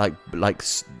 Isn't it like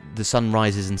the sun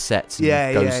rises and sets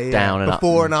and goes yeah. down and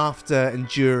before up? and after and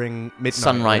during midnight.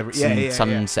 Sunrights and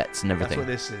sunsets and everything.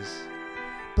 That's what this is.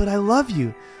 But I love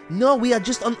you. No, we are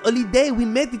just on holiday. We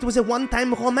met. It was a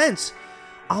one-time romance.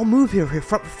 I'll move here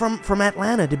from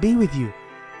Atlanta to be with you.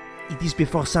 It is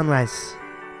before sunrise.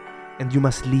 And you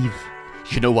must leave.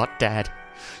 You know what, Dad?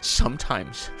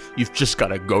 Sometimes you've just got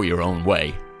to go your own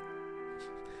way. Do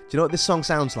you know what this song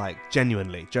sounds like?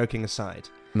 Genuinely, joking aside.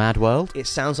 Mad World? It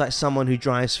sounds like someone who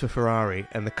drives for Ferrari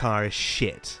and the car is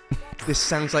shit. This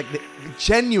sounds like...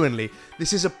 Genuinely,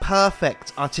 this is a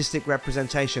perfect artistic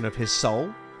representation of his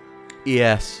soul.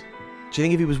 Yes. Do you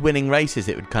think if he was winning races,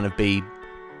 it would kind of be...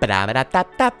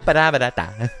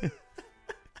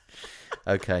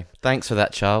 Okay, thanks for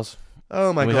that, Charles.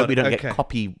 Oh my God. We hope we don't get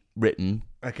copywritten.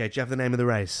 Okay, do you have the name of the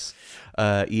race?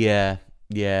 Yeah.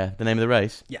 The name of the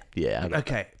race? Yeah. Yeah.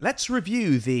 Okay, let's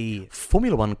review the...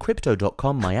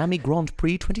 Formula1Crypto.com Miami Grand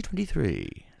Prix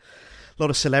 2023. A lot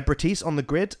of celebrities on the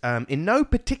grid, in no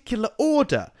particular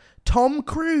order. Tom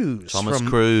Cruise.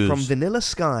 From Vanilla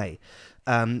Sky.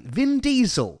 Vin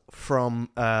Diesel from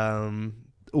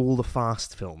all the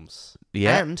Fast films.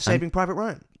 Yeah. And Saving Private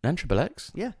Ryan. And Triple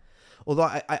X. Yeah.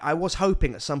 Although I was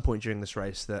hoping at some point during this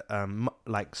race that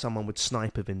like someone would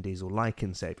snipe a Vin Diesel, like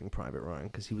in Saving Private Ryan,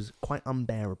 because he was quite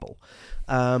unbearable.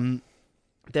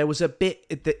 There was a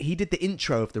bit that he did the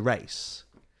intro of the race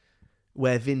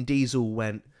where Vin Diesel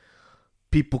went,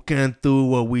 "People can't do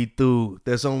what we do.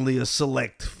 There's only a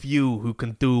select few who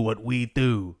can do what we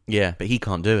do." Yeah, but he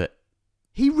can't do it.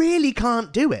 He really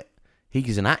can't do it.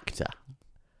 He's an actor.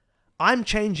 I'm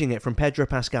changing it from Pedro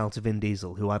Pascal to Vin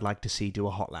Diesel, who I'd like to see do a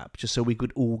hot lap, just so we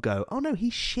could all go, oh no,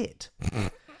 he's shit.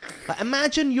 Like,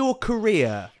 imagine your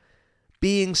career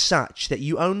being such that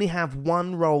you only have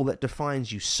one role that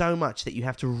defines you so much that you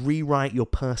have to rewrite your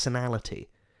personality.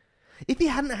 If he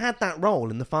hadn't had that role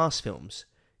in the Fast films,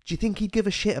 do you think he'd give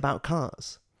a shit about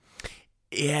cars?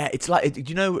 Yeah, it's like,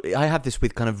 you know, I have this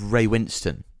with kind of Ray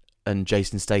Winston and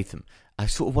Jason Statham. I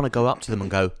sort of want to go up to them and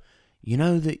go, you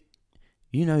know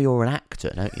you're an actor,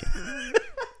 don't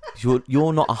you?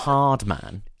 You're not a hard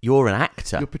man. You're an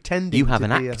actor. You're pretending. You have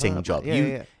to an be acting a job.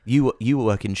 Yeah. You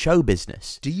work in show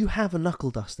business. Do you have a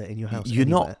knuckle duster in your house? You're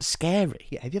anywhere? not scary.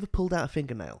 Yeah. Have you ever pulled out a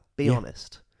fingernail? Be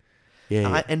honest.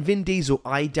 Yeah. And Vin Diesel,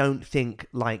 I don't think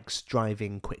likes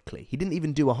driving quickly. He didn't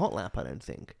even do a hot lap, I don't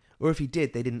think. Or if he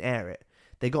did, they didn't air it.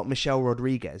 They got Michelle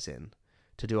Rodriguez in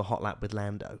to do a hot lap with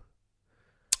Lando.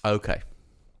 Okay.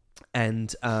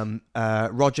 And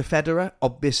Roger Federer,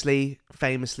 obviously,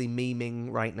 famously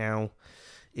memeing right now,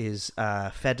 is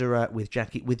Federer with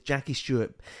Jackie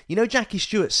Stewart. You know, Jackie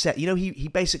Stewart said, he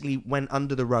basically went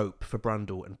under the rope for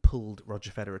Brundle and pulled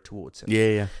Roger Federer towards him.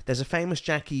 Yeah. There's a famous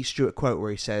Jackie Stewart quote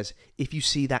where he says, "If you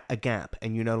see a gap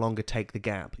and you no longer take the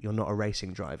gap, you're not a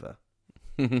racing driver."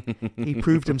 He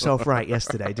proved himself right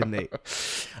yesterday, didn't he?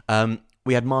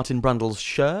 We had Martin Brundle's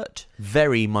shirt.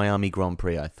 Very Miami Grand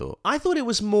Prix, I thought. I thought it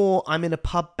was more, I'm in a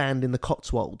pub band in the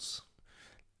Cotswolds.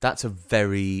 That's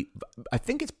I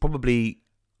think it's probably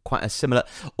quite a similar...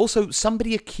 Also,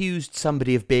 somebody accused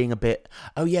somebody of being a bit...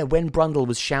 Oh yeah, when Brundle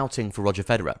was shouting for Roger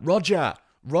Federer,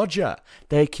 Roger!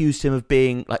 They accused him of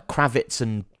being like Kravitz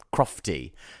and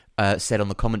Crofty said on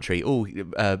the commentary,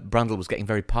 Brundle was getting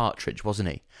very Partridge, wasn't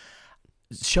he?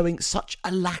 Showing such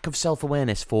a lack of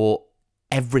self-awareness for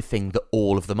everything that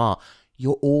all of them are.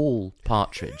 You're all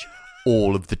Partridge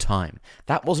all of the time.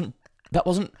 That wasn't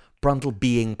Brundle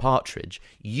being Partridge.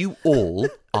 You all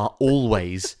are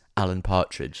always Alan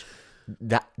Partridge.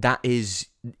 That is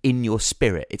in your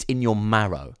spirit. It's in your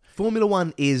marrow. Formula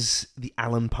One is the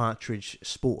Alan Partridge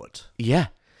sport. Yeah.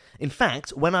 In fact,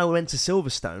 when I went to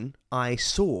Silverstone, I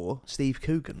saw Steve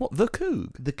Coogan. What? The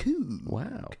Coog? The Coog.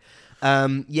 Wow.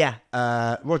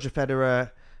 Roger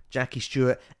Federer, Jackie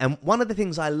Stewart. And one of the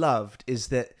things I loved is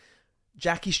that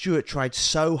Jackie Stewart tried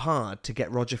so hard to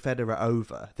get Roger Federer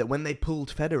over that when they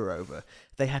pulled Federer over,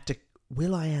 they had to...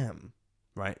 will.i.am,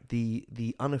 right?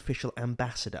 The unofficial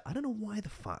ambassador. I don't know why the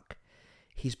fuck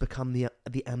he's become the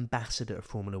ambassador of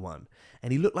Formula One.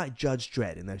 And he looked like Judge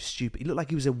Dredd in those stupid... He looked like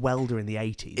he was a welder in the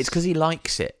 80s. It's because he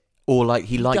likes it. Or like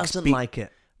he likes... doesn't like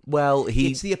it. Well,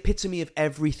 it's the epitome of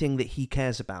everything that he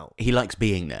cares about. He likes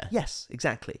being there. Yes,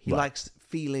 exactly. He likes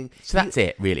feeling... So that's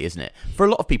it, really, isn't it? For a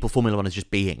lot of people, Formula One is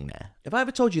just being there. Have I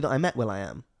ever told you that I met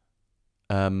will.i.am?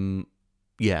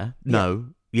 Yeah. No.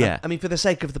 Yeah. I mean, for the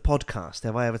sake of the podcast,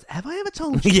 have I ever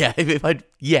told you?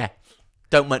 Yeah.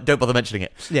 Don't bother mentioning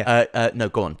it. Yeah. No,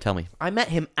 go on. Tell me. I met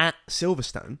him at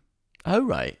Silverstone. Oh,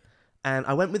 right. And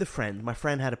I went with a friend. My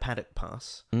friend had a paddock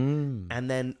pass. And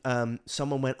then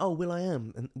someone went, "Oh,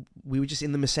 will.i.am." And we were just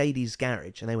in the Mercedes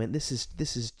garage. And they went, This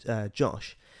is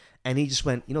Josh. And he just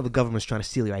went, "The government's trying to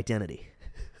steal your identity."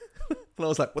 And I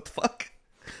was like, what the fuck?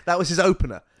 That was his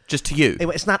opener. Just to you?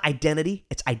 It's not identity,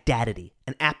 it's identity.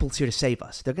 And Apple's here to save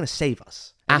us. They're going to save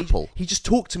us. And Apple? He just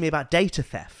talked to me about data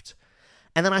theft.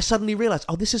 And then I suddenly realised,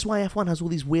 this is why F1 has all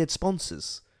these weird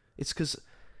sponsors. It's because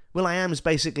will.i.am is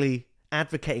basically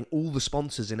advocating all the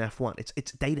sponsors in F1.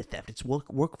 It's data theft. It's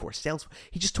workforce, sales.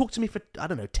 He just talked to me for, I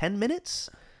don't know, 10 minutes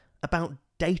about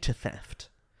data theft.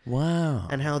 Wow.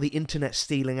 And how the internet's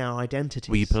stealing our identities.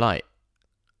 Were you polite?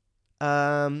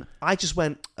 I just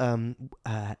went,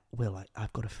 Will,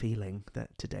 I've got a feeling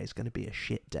that today's going to be a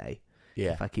shit day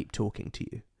if I keep talking to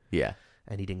you. Yeah.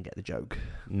 And he didn't get the joke.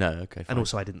 No, okay, fine. And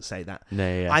also I didn't say that.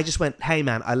 No, yeah. I just went, hey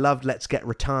man, I loved Let's Get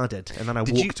Retarded. And then I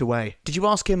walked away. Did you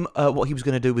ask him what he was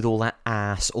going to do with all that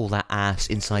ass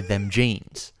inside them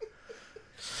jeans?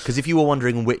 Because if you were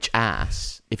wondering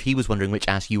if he was wondering which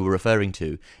ass you were referring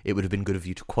to, it would have been good of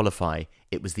you to qualify.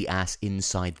 It was the ass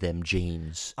inside them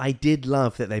jeans. I did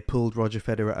love that they pulled Roger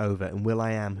Federer over and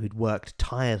will.i.am, who'd worked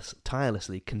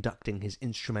tirelessly conducting his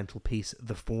instrumental piece,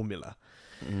 The Formula,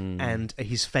 and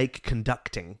his fake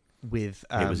conducting with...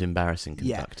 it was embarrassing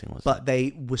conducting, wasn't it? But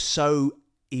they were so...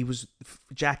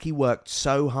 Jackie worked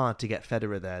so hard to get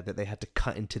Federer there that they had to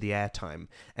cut into the airtime,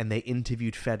 and they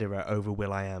interviewed Federer over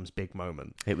will.i.am's big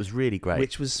moment. It was really great,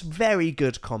 which was very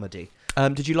good comedy.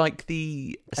 Did you like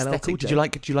the aesthetic? Did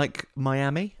you like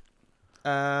Miami?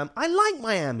 I like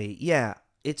Miami. Yeah,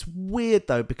 it's weird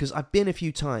though because I've been a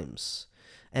few times,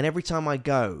 and every time I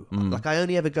go, like I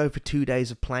only ever go for 2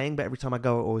 days of playing, but every time I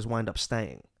go, I always wind up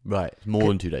staying. Right, more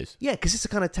than 2 days. Yeah, because it's the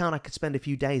kind of town I could spend a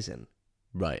few days in.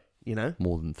 Right. You know,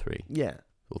 more than 3. Yeah,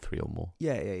 or 3 or more.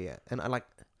 Yeah. And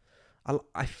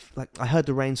I heard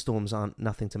the rainstorms aren't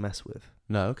nothing to mess with.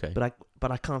 No, okay.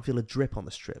 But I can't feel a drip on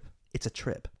this trip. It's a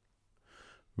trip.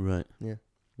 Right. Yeah.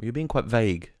 You're being quite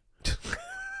vague.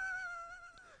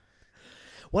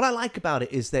 What I like about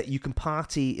it is that you can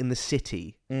party in the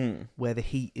city where the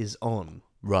heat is on.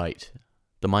 Right.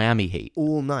 The Miami heat.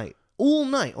 All night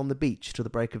on the beach till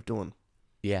the break of dawn.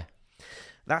 Yeah.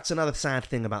 That's another sad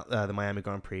thing about the Miami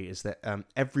Grand Prix is that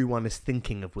everyone is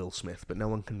thinking of Will Smith, but no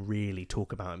one can really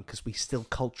talk about him because we still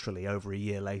culturally, over a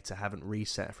year later, haven't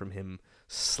reset from him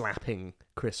slapping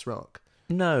Chris Rock.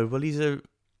 No, well, he's a...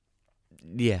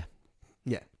 Yeah.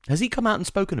 Yeah. Has he come out and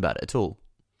spoken about it at all?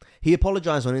 He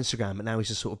apologised on Instagram, but now he's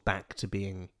just sort of back to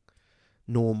being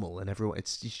normal, and everyone...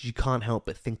 you can't help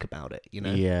but think about it, you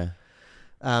know? Yeah.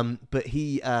 But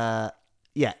he...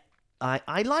 yeah.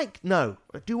 I like... No.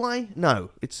 Do I?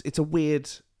 No. It's a weird...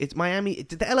 It's Miami...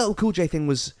 The LL Cool J thing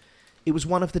was... It was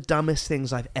one of the dumbest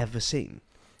things I've ever seen.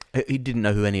 He didn't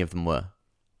know who any of them were.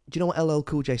 Do you know what LL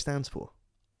Cool J stands for?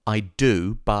 I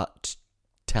do, but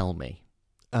tell me.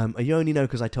 You only know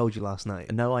because I told you last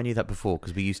night. No, I knew that before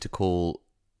because we used to call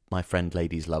my friend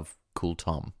Ladies Love Cool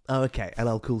Tom. Oh, okay.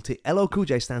 LL Cool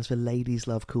J stands for Ladies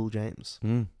Love Cool James.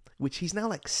 Which he's now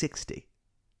like 60.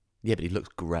 Yeah, but he looks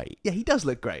great. Yeah, he does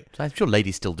look great. So I'm sure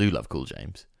ladies still do love Cool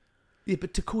James. Yeah,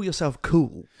 but to call yourself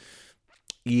cool.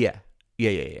 Yeah.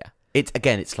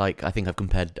 It's like, I think I've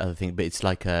compared other things, but it's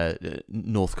like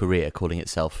North Korea calling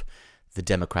itself the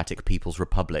Democratic People's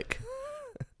Republic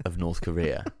of North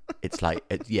Korea. It's like,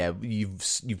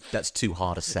 that's too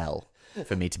hard a sell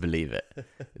for me to believe it.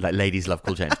 Like, ladies love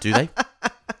Cool James, do they?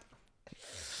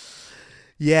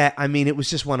 Yeah, I mean, it was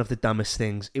just one of the dumbest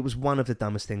things. It was one of the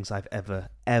dumbest things I've ever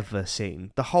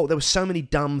seen. There were so many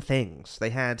dumb things. They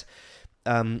had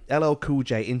LL Cool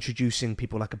J introducing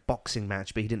people like a boxing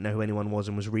match, but he didn't know who anyone was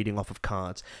and was reading off of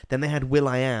cards. Then they had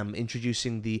will.i.am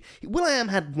introducing will.i.am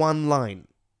had one line.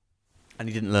 And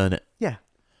he didn't learn it. Yeah.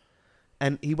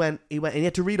 And he went, and he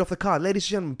had to read off the card. Ladies and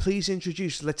gentlemen, please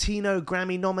introduce Latino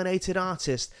Grammy-nominated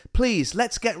artist. Please,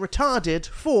 let's get retarded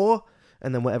for...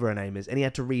 And then whatever her name is. And he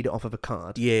had to read it off of a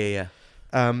card. Yeah.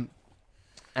 I haven't...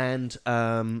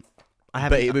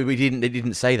 But it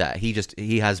didn't say that.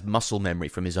 He has muscle memory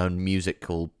from his own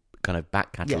musical kind of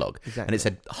back catalogue. Yeah, exactly. And it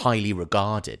said highly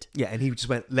regarded. Yeah, and he just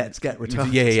went, let's get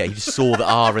retarded. Yeah. He just saw the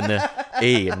R and the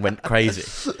E and went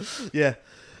crazy. Yeah.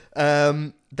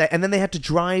 And then they had to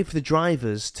drive the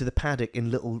drivers to the paddock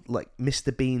in little, like,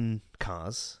 Mr. Bean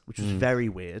cars, which was very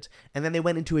weird. And then they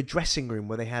went into a dressing room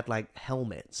where they had, like,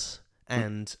 helmets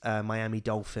and Miami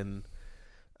Dolphin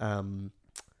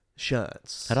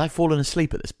shirts. Had I fallen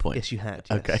asleep at this point? Yes, you had.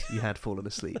 Yes. Okay. You had fallen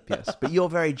asleep, yes. But you're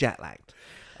very jet-lagged.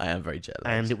 I am very jet-lagged.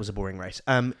 And it was a boring race.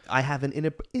 I have an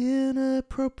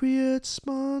inappropriate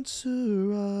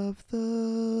sponsor of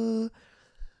the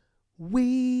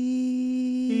week.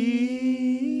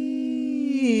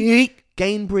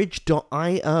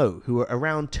 Gainbridge.io, who are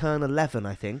around turn 11,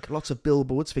 I think. Lots of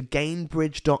billboards for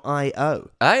Gainbridge.io.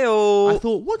 Ayo! I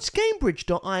thought, what's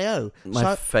Gainbridge.io?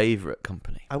 My favourite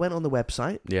company. I went on the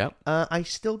website. Yeah. I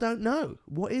still don't know.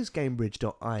 What is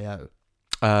Gainbridge.io?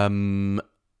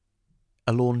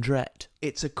 A laundrette.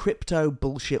 It's a crypto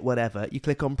bullshit whatever. You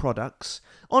click on products.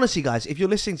 Honestly, guys, if you're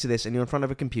listening to this and you're in front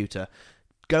of a computer,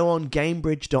 go on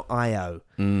Gamebridge.io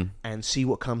and see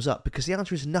what comes up, because the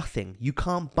answer is nothing. You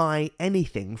can't buy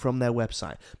anything from their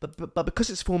website. But because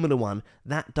it's Formula One,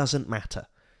 that doesn't matter.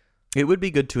 It would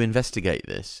be good to investigate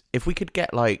this. If we could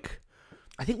get, like...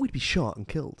 I think we'd be shot and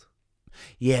killed.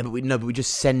 Yeah, but we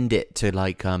just send it to,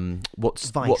 like,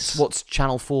 what's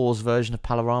Channel 4's version of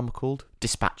Panorama called?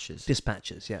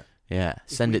 Dispatches, yeah. Yeah,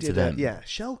 send it to them.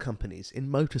 Shell companies in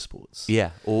motorsports.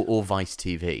 Yeah, or Vice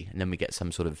TV. And then we get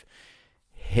some sort of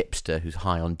hipster who's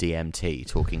high on DMT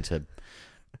talking to,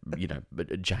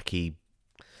 Jackie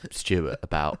Stewart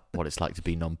about what it's like to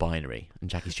be non-binary. And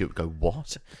Jackie Stewart would go,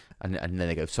 what? And then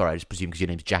they go, sorry, I just presume because your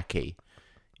name's Jackie,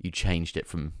 you changed it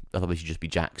from, otherwise you'd just be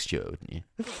Jack Stewart, wouldn't you?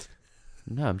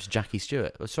 No, I'm just Jackie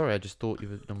Stewart. Oh, sorry, I just thought you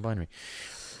were non-binary.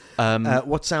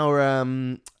 What's our...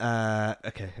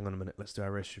 okay, hang on a minute. Let's do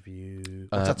our race review.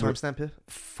 What's our timestamp here?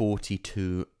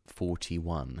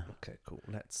 42:41. Okay, cool.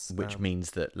 Which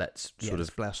means that let's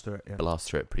blast through it. Yeah. Blast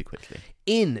through it pretty quickly.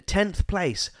 In 10th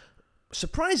place,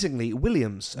 surprisingly,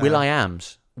 Williams.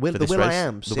 Will.i.ams. The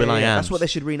Will.i.ams. The Will.i.ams. That's what they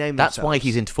should rename That's themselves. why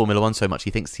he's into Formula One so much. He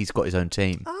thinks he's got his own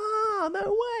team. Ah,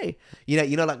 no way.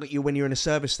 You know, like when you're in a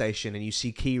service station and you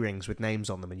see key rings with names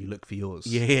on them and you look for yours.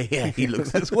 Yeah. He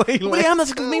looks. That's why he Will.i.am,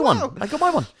 that's me one. I got my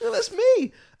one. Oh, that's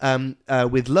me.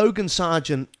 With Logan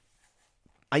Sargent.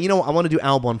 You know what? I want to do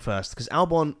Albon first, because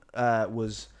Albon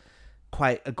was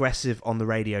quite aggressive on the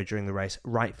radio during the race,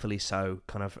 rightfully so,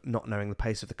 kind of not knowing the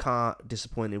pace of the car,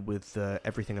 disappointed with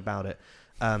everything about it,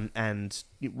 and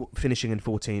finishing in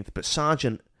 14th. But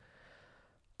Sargent,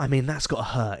 I mean, that's got to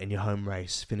hurt in your home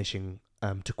race, finishing,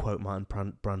 to quote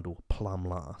Martin Brundle, plumb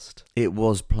last. It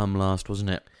was plumb last,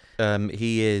 wasn't it?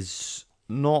 He is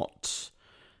not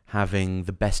having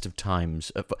the best of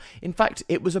times. In fact,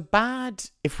 it was a bad...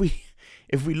 If we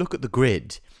look at the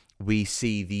grid, we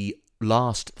see the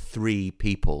last three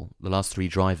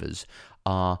drivers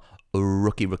are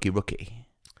rookie,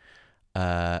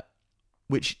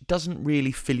 which doesn't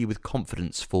really fill you with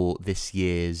confidence for this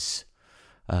year's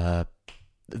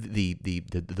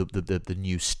the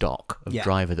new stock of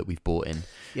driver that we've bought in.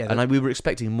 Yeah, and we were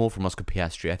expecting more from Oscar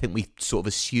Piastri. I think we sort of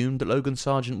assumed that Logan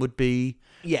Sargent would be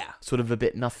sort of a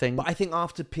bit nothing. But I think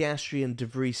after Piastri and De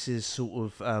Vries's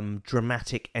sort of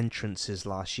dramatic entrances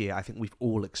last year, I think we've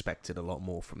all expected a lot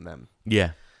more from them.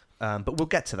 Yeah. But we'll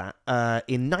get to that.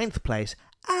 In 9th place,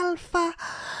 Alpha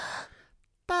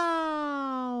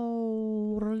Tauri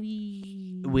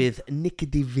with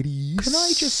Nick De Vries. Can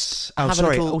I just...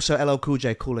 Also, LL Cool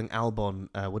J calling Albon...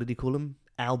 what did he call him?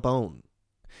 Albon.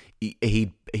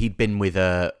 He'd been with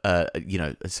a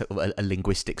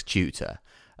linguistics tutor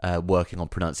working on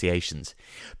pronunciations.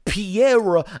 Pierre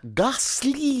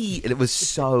Gasly! And it was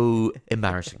so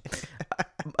embarrassing.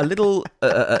 A little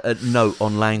a note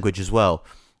on language as well.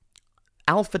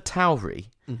 Alpha Tauri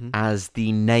as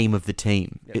the name of the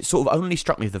team. Yep. It sort of only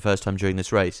struck me for the first time during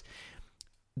this race.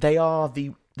 They are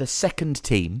the second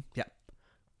team,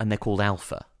 and they're called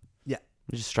Alpha. Yeah,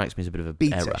 it just strikes me as a bit of a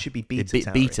beta. error. It should be Beta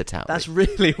Tauri. Beta Tauri. That's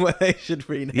really what they should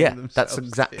rename themselves. That's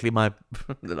exactly my...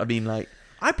 I mean, like...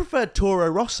 I preferred Toro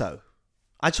Rosso.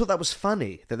 I thought that was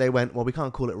funny that they went, well, we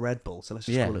can't call it Red Bull, so let's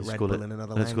just call it Red Bull in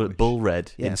another language. Let's call it Bull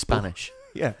Red in Spanish.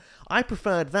 Yeah, I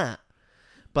preferred that.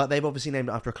 But they've obviously named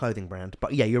it after a clothing brand.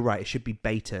 But yeah, you're right. It should be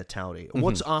Beta Tauri.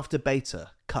 What's after Beta?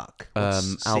 Cuck.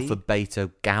 Alpha,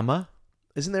 Beta, Gamma.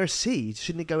 Isn't there a C?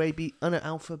 Shouldn't it go A, B? Oh no,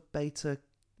 Alpha, Beta...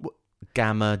 What?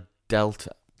 Gamma,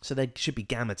 Delta. So they should be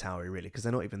Gamma Tauri, really, because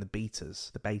they're not even the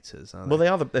betas, are they? Well, they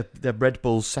are. They're Red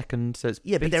Bull's second, so it's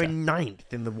but beta. they're in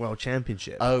 9th in the World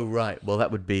Championship. Oh, right. Well,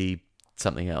 that would be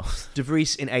something else. De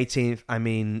Vries in 18th. I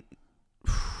mean,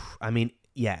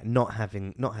 not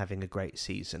having a great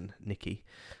season, Nicky.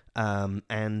 And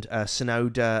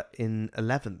Tsunoda in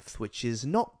 11th, which is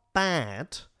not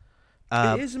bad.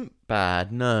 It isn't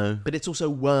bad, no. But it's also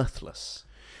worthless.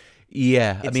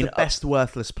 Yeah, it's the best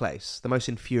worthless place, the most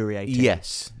infuriating.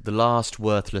 Yes, the last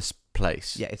worthless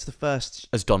place. Yeah, it's the first...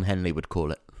 As Don Henley would call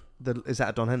it. Is that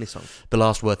a Don Henley song? The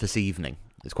Last Worthless Evening.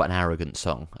 It's quite an arrogant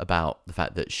song about the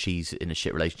fact that she's in a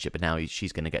shit relationship, and now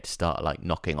she's going to get to start like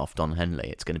knocking off Don Henley.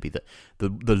 It's going to be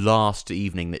the last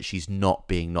evening that she's not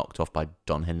being knocked off by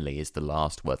Don Henley is the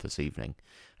last worthless evening.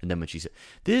 And then when she said,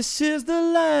 "This is the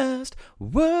last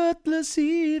worthless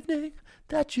evening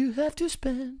that you have to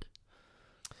spend."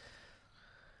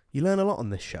 You learn a lot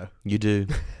on this show. You do.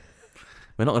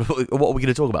 We're not. What are we going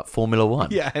to talk about? Formula One.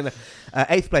 Yeah.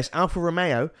 8th place, Alfa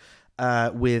Romeo,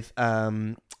 with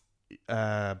Zhou in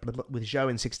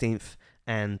 16th,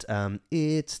 and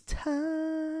it's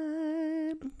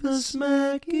time for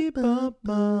Smacky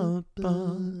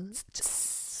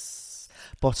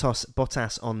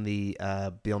Bottas on the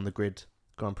Beyond the Grid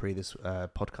Grand Prix this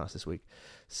podcast this week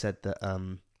said that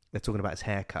they're talking about his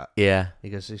haircut. Yeah. He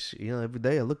goes, every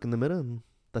day I look in the mirror and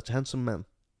that's a handsome man.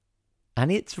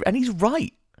 And he's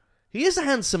right. He is a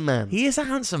handsome man. He is a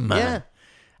handsome man. Yeah.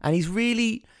 And he's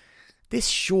really this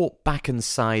short back and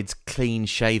sides, clean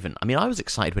shaven. I mean, I was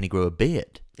excited when he grew a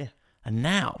beard. Yeah. And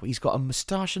now he's got a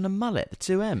moustache and a mullet, the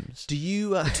two M's. Do you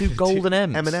the two golden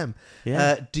M's? M&M.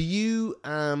 Yeah. Do you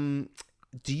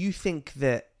think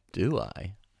that Do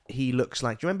I? he looks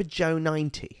like? Do you remember Joe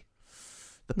 90,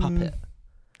 the puppet?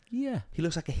 Yeah. He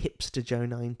looks like a hipster Joe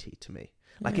 90 to me.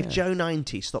 Like if Joe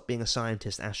 90 stopped being a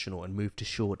scientist astronaut and moved to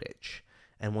Shoreditch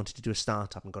and wanted to do a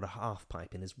startup and got a half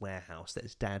pipe in his warehouse that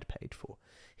his dad paid for,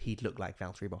 he'd look like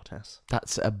Valtteri Bottas.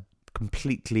 That's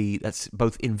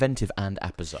both inventive and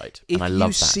apposite. And I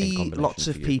love that. If you see in lots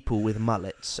of for you. people with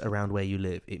mullets around where you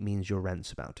live, it means your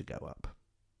rent's about to go up.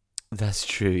 That's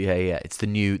true. Yeah.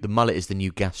 The mullet is the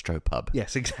new gastropub.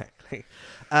 Yes, exactly.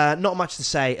 Not much to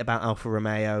say about Alfa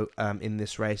Romeo in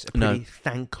this race. A pretty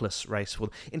thankless race for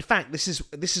them. In fact, this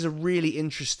is a really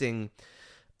interesting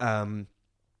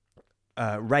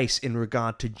race in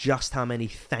regard to just how many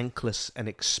thankless and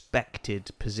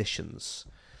expected positions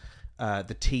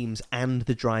the teams and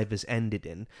the drivers ended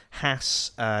in.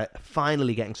 Haas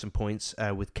finally getting some points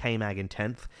with K-Mag in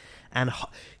 10th. And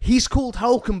he's called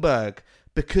Hulkenberg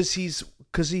because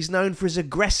he's known for his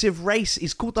aggressive race.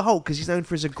 He's called the Hulk because he's known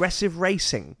for his aggressive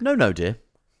racing. No, dear.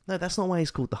 No, that's not why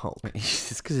he's called the Hulk.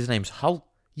 It's because his name's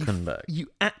Hulkenberg. You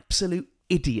absolute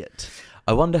idiot.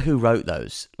 I wonder who wrote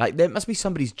those. Like, there must be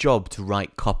somebody's job to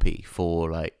write copy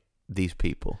for, like, these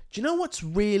people. Do you know what's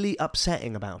really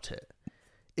upsetting about it?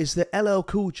 Is that LL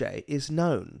Cool J is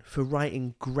known for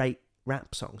writing great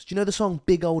rap songs. Do you know the song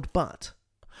Big Old Butt?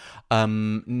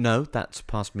 No, that's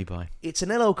passed me by. It's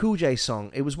an LL Cool J song.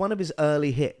 It was one of his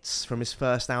early hits from his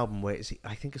first album, where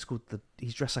I think it's called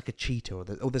he's dressed like a cheetah,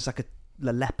 or there's like a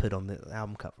leopard on the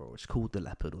album cover, or it's called the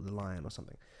leopard or the lion or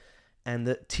something. And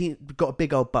the got a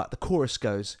big old butt. The chorus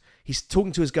goes, he's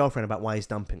talking to his girlfriend about why he's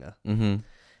dumping her,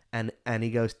 and he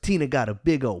goes, Tina got a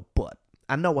big old butt.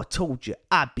 I know I told you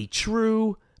I'd be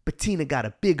true, but Tina got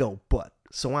a big old butt,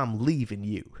 so I'm leaving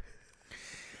you.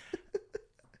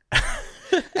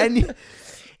 And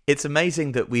it's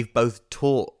amazing that we've both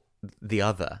taught the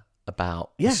other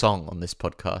about the song on this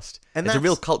podcast. And it's a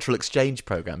real cultural exchange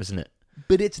program, isn't it?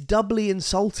 But it's doubly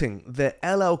insulting that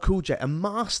LL Cool J, a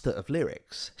master of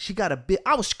lyrics,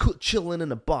 I was chilling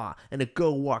in a bar and a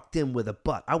girl walked in with a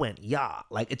butt. I went, yeah.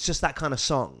 Like, it's just that kind of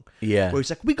song. Yeah. Where he's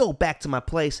like, we go back to my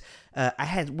place. We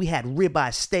had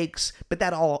ribeye steaks, but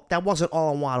that wasn't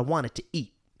all I wanted to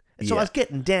eat. And so I was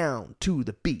getting down to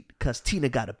the beat because Tina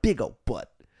got a big old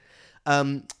butt.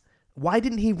 Why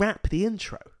didn't he rap the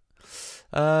intro?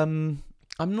 I'm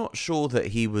not sure that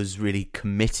he was really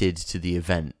committed to the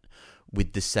event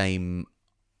with the same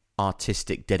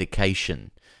artistic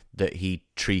dedication that he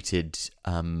treated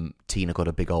Tina Got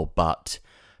a Big Old Butt,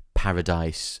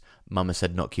 Paradise, Mama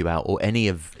Said Knock You Out, or any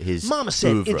of his Mama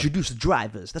said oeuvre. Introduce the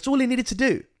drivers. That's all he needed to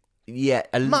do. Yeah,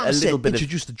 a Mama little said bit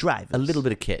introduce the drivers. A little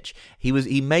bit of kitsch.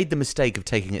 He made the mistake of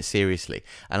taking it seriously,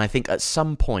 and I think at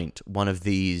some point one of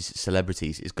these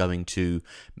celebrities is going to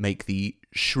make the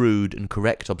shrewd and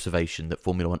correct observation that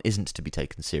Formula One isn't to be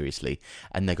taken seriously,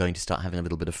 and they're going to start having a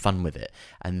little bit of fun with it,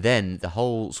 and then the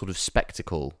whole sort of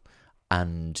spectacle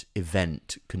and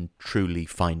event can truly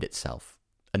find itself.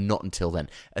 And not until then.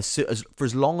 For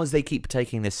as long as they keep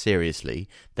taking this seriously,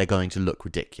 they're going to look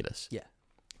ridiculous. Yeah.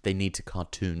 They need to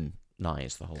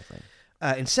cartoonize the whole thing.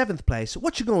 In 7th place,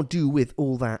 what you gonna do with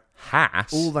all that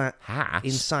Haas? All that Haas?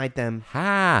 inside them?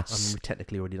 Haas. We've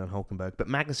technically already done Hulkenberg, but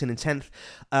Magnussen in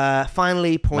 10th.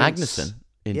 Finally, points. Magnussen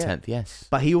in 10th, yes.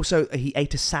 But he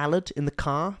ate a salad in the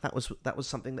car. That was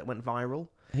something that went viral.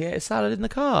 He ate a salad in the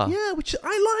car. Yeah, which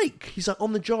I like. He's like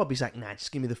on the job. He's like, nah,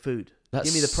 just give me the food. That's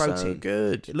give me the protein. so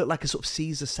good. It looked like a sort of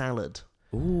Caesar salad.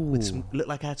 Ooh. Looked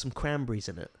like it had some cranberries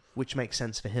in it, which makes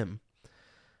sense for him.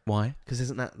 Why? Because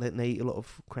isn't that they eat a lot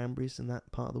of cranberries in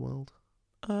that part of the world?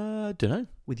 Don't know.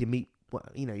 With your meat, well,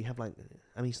 you have like,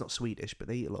 I mean, he's not Swedish, but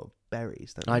they eat a lot of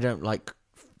berries. Don't they? I don't like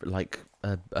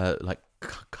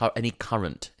any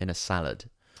currant in a salad.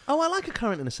 Oh, I like a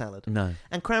currant in a salad. No.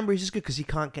 And cranberries is good because you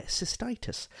can't get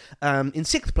cystitis. In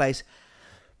 6th place,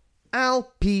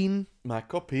 Alpine. Ma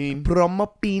copine.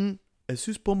 Promopine.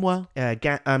 Jesus pour moi.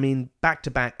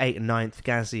 Back-to-back 8th and 9th,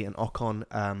 Gasly and Ocon.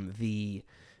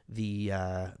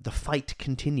 The fight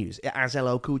continues. As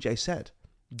LL Cool J said,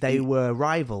 they were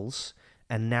rivals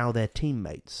and now they're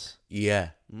teammates. Yeah.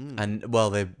 And well,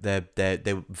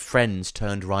 they're friends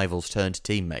turned rivals turned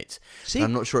teammates. See,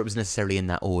 I'm not sure it was necessarily in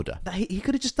that order. He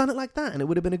could have just done it like that and it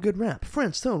would have been a good rap.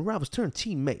 Friends turned rivals turned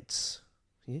teammates.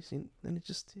 and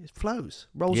it flows,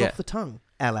 rolls off the tongue.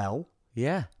 LL.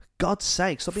 Yeah. God's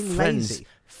sake, stop being lazy.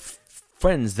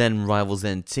 Friends, then rivals,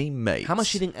 then teammates. How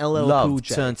much do you think LL Love Cool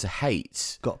J turned to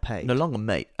hate? got paid? No longer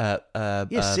mate.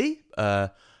 See?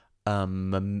 For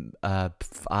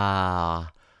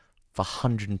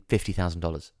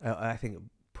 $150,000. I think it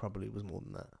probably was more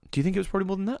than that. Do you think it was probably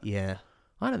more than that? Yeah.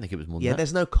 I don't think it was more than that. Yeah,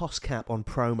 there's no cost cap on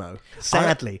promo.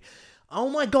 Sadly. Oh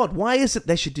my God, why is it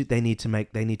they need to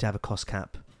have a cost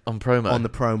cap on promo? On the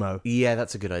promo. Yeah,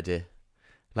 that's a good idea.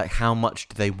 Like, how much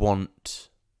do they want?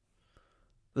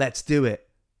 Let's do it.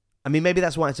 I mean, maybe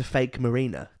that's why it's a fake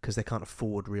marina, because they can't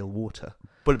afford real water.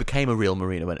 But it became a real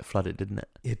marina when it flooded, didn't it?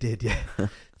 It did, yeah.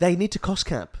 They need to cost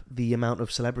cap the amount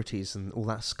of celebrities and all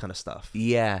that kind of stuff.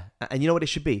 Yeah. And you know what it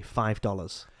should be?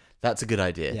 $5. That's a good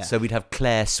idea. Yeah. So we'd have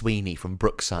Claire Sweeney from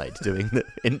Brookside doing the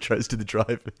intros to the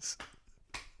drivers.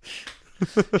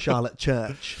 Charlotte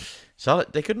Church.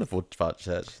 They couldn't afford Charlotte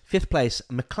Church. 5th place,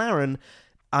 McLaren.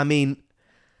 I mean,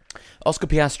 Oscar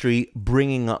Piastri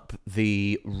bringing up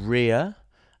the rear.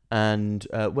 And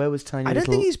where was Tiny I don't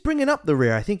think he's bringing up the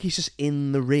rear. I think he's just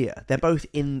in the rear. They're both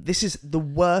in... This is the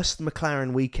worst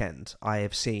McLaren weekend I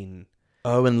have seen.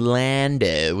 Oh, and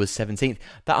Lando was 17th.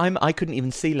 I couldn't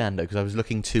even see Lando because I was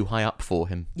looking too high up for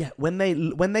him. Yeah, when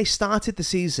they started the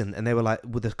season and they were like,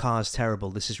 well, the car's terrible,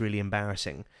 this is really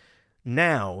embarrassing.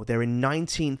 Now they're in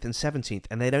 19th and 17th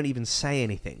and they don't even say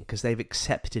anything because they've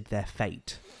accepted their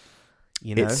fate.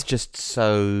 You know? It's just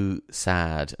so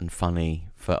sad and funny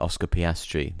for Oscar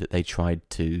Piastri that they tried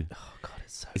to... Oh, God,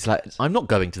 it's like, I'm not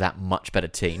going to that much better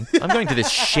team. I'm going to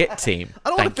this shit team. I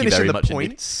don't want to finish in the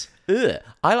points.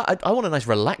 I want a nice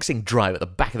relaxing drive at the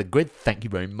back of the grid. Thank you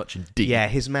very much indeed. Yeah,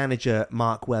 his manager,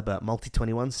 Mark Webber,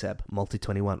 Multi-21 Seb,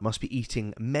 Multi-21, must be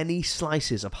eating many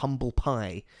slices of humble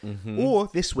pie. Mm-hmm.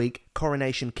 Or, this week,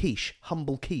 Coronation Quiche,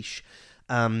 humble quiche.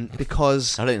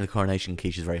 Because... I don't think the Coronation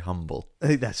Quiche is very humble. I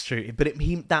think that's true. But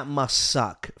that must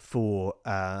suck for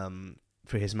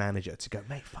his manager to go,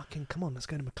 mate, fucking come on, let's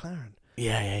go to McLaren.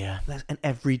 Yeah. And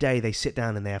every day they sit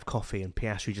down and they have coffee and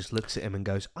Piastri just looks at him and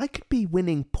goes, I could be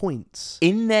winning points.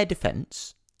 In their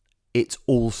defence, it's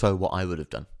also what I would have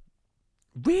done.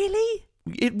 Really?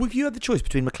 If you had the choice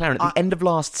between McLaren at the end of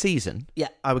last season... Yeah,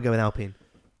 I would go with Alpine.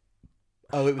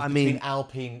 Oh, it was between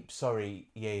Alpine. Sorry,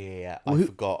 yeah. I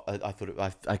forgot. I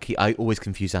thought I always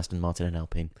confuse Aston Martin and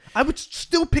Alpine. I would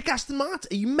still pick Aston Martin.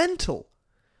 Are you mental?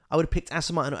 I would have picked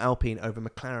Aston Martin or Alpine over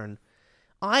McLaren.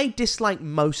 I dislike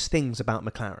most things about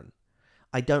McLaren.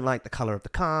 I don't like the colour of the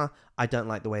car. I don't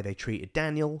like the way they treated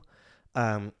Daniel.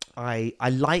 I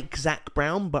like Zach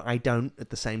Brown, but I don't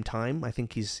at the same time. I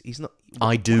think he's not.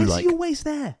 Why is he always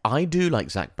there? I do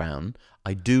like Zach Brown.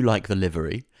 I do like the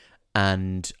livery,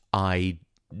 and I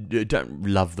don't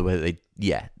love the way that they.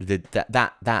 Yeah,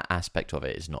 that aspect of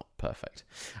it is not perfect.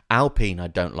 Alpine I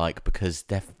don't like because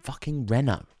they're fucking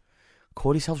Renault.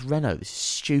 Call yourselves Renault. This is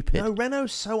stupid. No,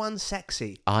 Renault's so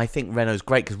unsexy. I think Renault's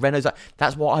great because Renault's...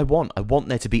 That's what I want. I want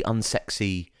there to be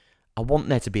unsexy... I want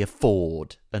there to be a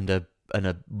Ford and a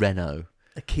Renault.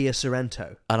 A Kia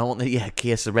Sorento. And I want the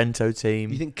Kia Sorento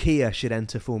team. You think Kia should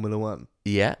enter Formula One?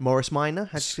 Yeah. Morris Minor?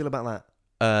 How do you feel about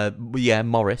that? Yeah,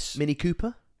 Morris. Mini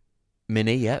Cooper?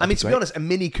 Mini, yeah. I mean, to be honest, a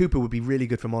Mini Cooper would be really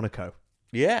good for Monaco.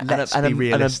 Yeah. Let's be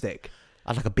realistic.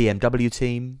 And like a BMW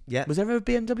team. Yeah. Was there ever a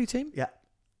BMW team? Yeah.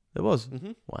 There was?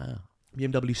 Mm-hmm. Wow.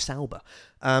 BMW Sauber.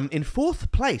 In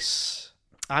 4th place,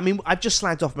 I mean, I've just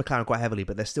slagged off McLaren quite heavily,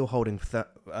 but they're still holding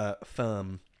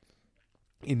firm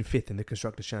in 5th in the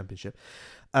Constructors' Championship.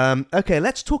 Okay,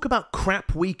 let's talk about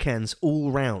crap weekends all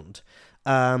round.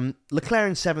 Leclerc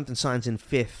in 7th and Sainz in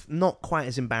 5th. Not quite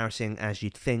as embarrassing as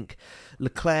you'd think.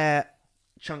 Leclerc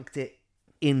chunked it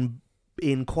in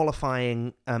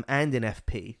qualifying and in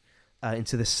FP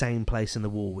into the same place in the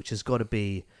wall, which has got to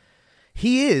be...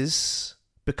 He is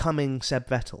becoming Seb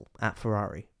Vettel at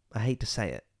Ferrari. I hate to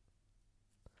say it.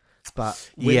 But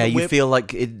you feel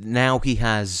like now he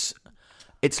has...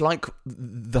 It's like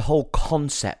the whole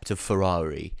concept of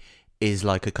Ferrari is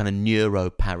like a kind of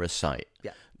neuroparasite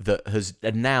that has...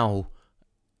 And now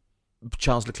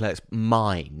Charles Leclerc's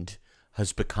mind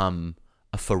has become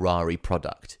a Ferrari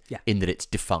product in that it's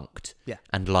defunct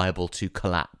and liable to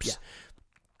collapse. Yeah.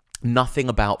 Nothing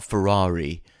about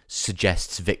Ferrari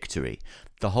suggests victory.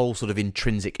 The whole sort of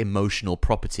intrinsic emotional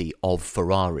property of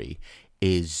Ferrari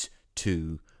is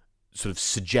to sort of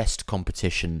suggest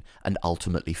competition and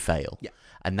ultimately fail. Yeah.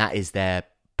 And that is their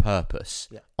purpose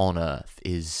on Earth,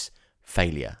 is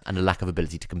failure and a lack of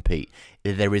ability to compete.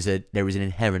 There is an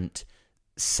inherent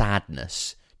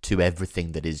sadness to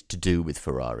everything that is to do with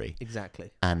Ferrari.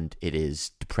 Exactly. And it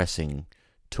is depressing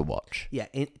to watch. Yeah,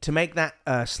 to make that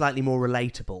slightly more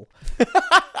relatable.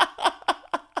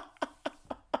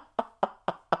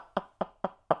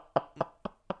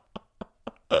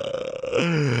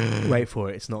 Wait for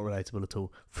it, it's not relatable at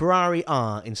all. Ferrari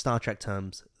are, in Star Trek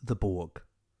terms, the Borg,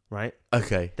 right?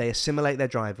 Okay. They assimilate their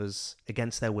drivers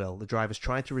against their will. The drivers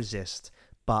try to resist,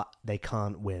 but they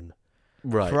can't win.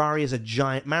 Right. Ferrari is a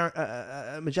giant...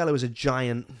 Magello is a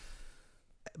giant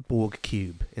Borg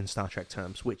cube in Star Trek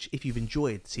terms, which, if you've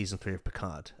enjoyed Season 3 of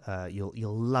Picard,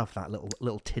 you'll love that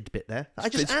little tidbit there.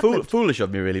 It's foolish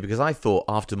of me, really, because I thought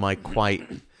after my quite...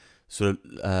 sort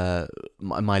of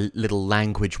my little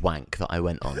language wank that I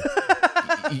went on,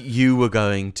 you were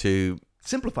going to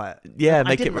simplify it. Yeah,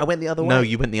 I went the other way. No,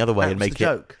 you went the other way that and was make the it.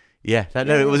 Joke. Yeah,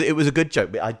 it was a good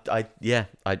joke. But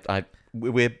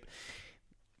we're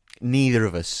neither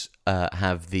of us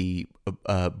have the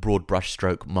broad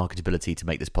brushstroke marketability to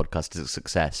make this podcast a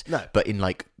success. No, but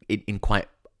in quite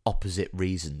opposite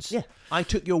reasons. Yeah, I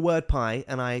took your word pie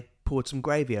and I poured some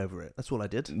gravy over it. That's all I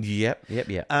did. Yep.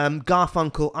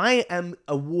 Garfunkel, I am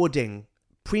awarding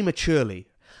prematurely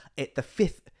at the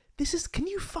 5th. Can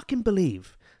you fucking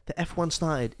believe that F1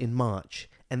 started in March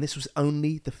and this was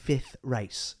only the 5th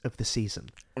race of the season?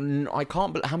 I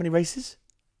can't believe... How many races?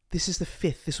 This is the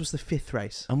 5th. This was the 5th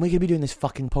race. And we're going to be doing this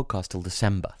fucking podcast till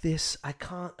December.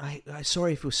 I'm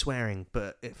sorry if we're swearing,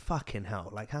 but fucking hell.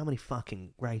 Like, how many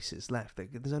fucking races left?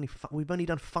 We've only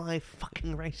done 5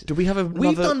 fucking races. Do we have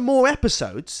We've done more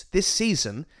episodes this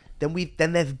season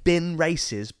than there've been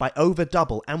races by over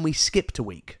double, and we skipped a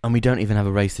week. And we don't even have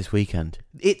a race this weekend.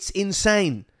 It's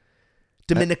insane.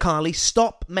 Dominicali,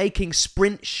 stop making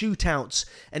sprint shootouts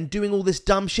and doing all this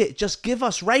dumb shit. Just give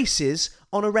us races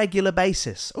on a regular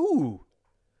basis. Ooh,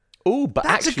 but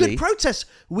that's actually, a good protest.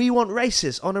 We want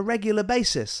races on a regular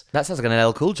basis. That sounds like an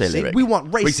LL Cool J lyric. We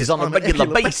want races on a regular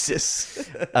basis.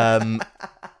 In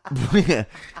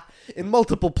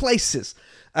multiple places.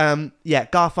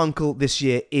 Garfunkel this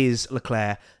year is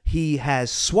Leclerc. He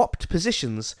has swapped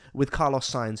positions with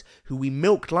Carlos Sainz, who we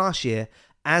milked last year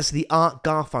as the Art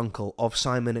Garfunkel of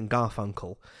Simon and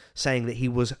Garfunkel, saying that he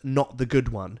was not the good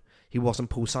one. He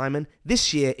wasn't Paul Simon.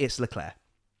 This year, it's Leclerc.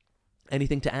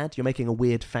 Anything to add? You're making a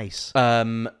weird face.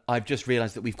 I've just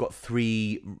realised that we've got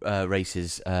 3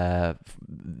 races, not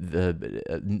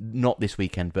this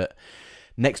weekend, but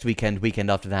next weekend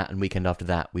after that, and weekend after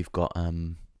that, we've got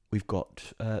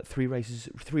 3 races,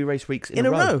 3 race weeks in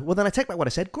a row. Well, then I take back what I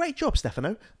said. Great job,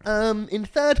 Stefano. In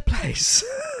 3rd place...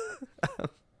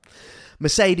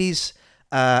 Mercedes,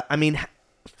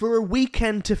 for a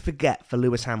weekend to forget for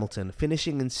Lewis Hamilton,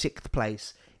 finishing in 6th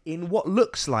place in what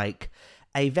looks like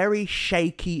a very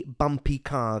shaky, bumpy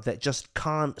car that just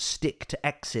can't stick to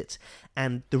exits,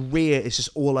 and the rear is just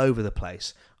all over the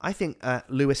place. I think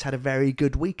Lewis had a very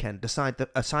good weekend, aside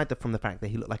from the fact that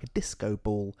he looked like a disco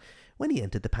ball when he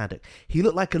entered the paddock. He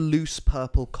looked like a loose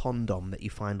purple condom that you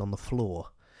find on the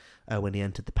floor when he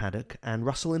entered the paddock, and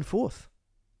Russell in 4th.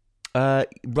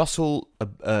 Russell,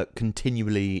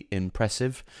 continually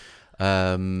impressive.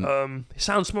 It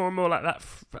sounds more and more like that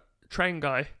train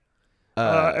guy.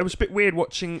 It was a bit weird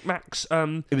watching Max.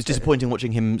 It was disappointing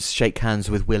watching him shake hands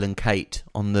with Will and Kate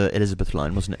on the Elizabeth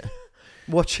line, wasn't it?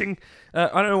 Watching,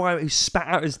 I don't know why he spat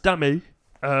out his dummy.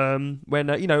 When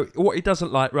what he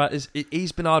doesn't like, right, is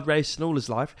he's been hard racing all his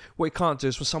life. What he can't do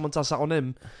is when someone does that on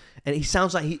him, and he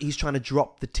sounds like he's trying to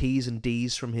drop the T's and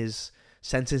D's from his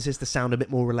sentences to sound a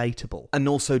bit more relatable. And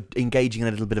also engaging in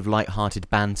a little bit of light-hearted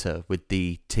banter with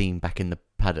the team back in the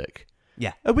paddock.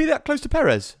 Yeah. Are we that close to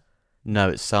Perez? No,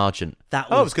 it's Sargent.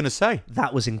 I was going to say.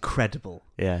 That was incredible.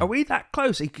 Yeah. Are we that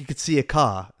close? You could see a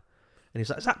car. And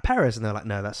he's like, is that Perez? And they're like,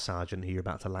 no, that's Sargent, who you're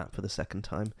about to lap for the 2nd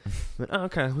time. I went, oh,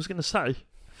 okay, I was going to say.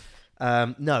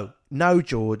 No,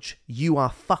 George, you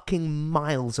are fucking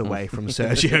miles away from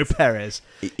Sergio Perez.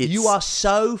 You are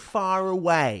so far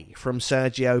away from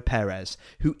Sergio Perez,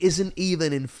 who isn't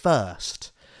even in 1st.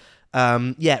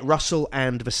 Russell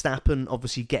and Verstappen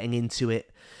obviously getting into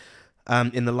it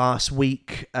in the last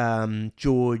week.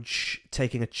 George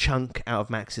taking a chunk out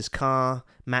of Max's car.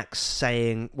 Max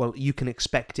saying, well, you can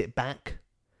expect it back,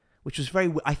 which was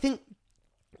very... I think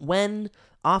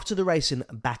after the race in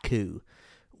Baku,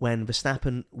 when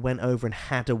Verstappen went over and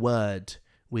had a word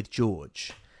with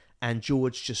George, and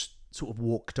George just sort of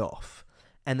walked off.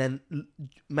 And then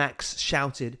Max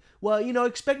shouted, well,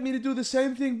 expect me to do the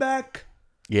same thing back.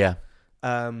 Yeah.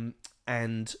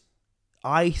 And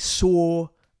I saw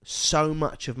so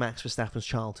much of Max Verstappen's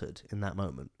childhood in that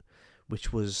moment,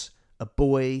 which was a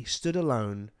boy stood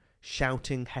alone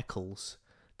shouting heckles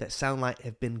that sound like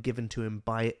have been given to him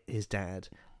by his dad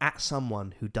at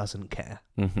someone who doesn't care.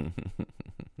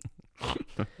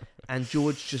 and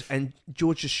George just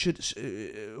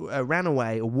ran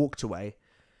away or walked away,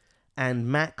 and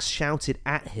Max shouted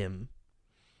at him,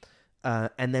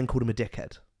 and then called him a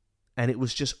dickhead, and it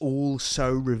was just all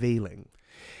so revealing.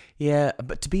 Yeah,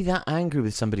 but to be that angry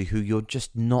with somebody who you're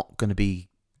just not going to be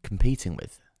competing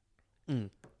with,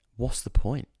 what's the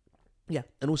point? Yeah,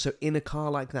 and also in a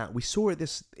car like that, we saw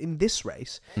it in this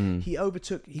race. He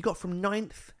got from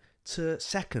 9th to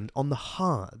 2nd on the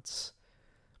hards.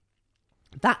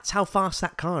 That's how fast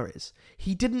that car is.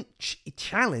 He didn't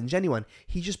challenge anyone.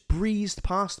 He just breezed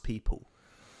past people.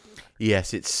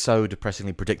 Yes, it's so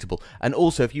depressingly predictable. And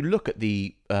also, if you look at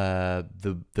the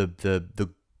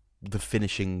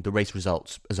finishing, the race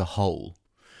results as a whole,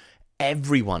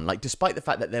 everyone, like, despite the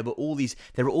fact that there were all these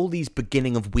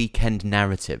beginning of weekend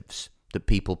narratives that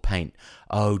people paint.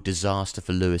 Oh, disaster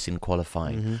for Lewis in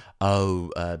qualifying. Oh,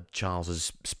 Charles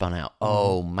has spun out.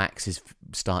 Oh, Max is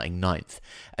starting 9th.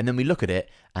 And then we look at it,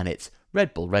 and it's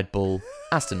Red Bull,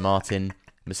 Aston Martin,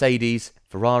 Mercedes,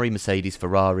 Ferrari, and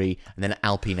then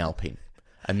Alpine.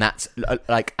 And that's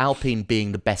like Alpine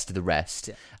being the best of the rest,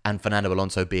 and Fernando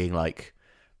Alonso being like,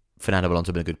 Fernando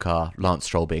Alonso in a good car, Lance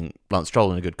Stroll in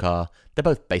a good car. They're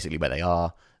both basically where they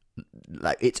are.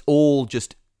 Like, it's all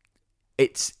just...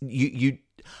 It's you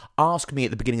ask me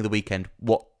at the beginning of the weekend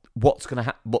what's gonna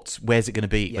happen, where's it gonna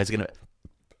be, where's it gonna,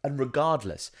 and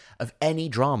regardless of any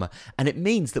drama, and it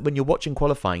means that when you're watching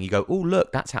qualifying, you go, oh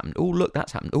look, that's happened, oh look,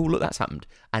 that's happened, oh look, that's happened,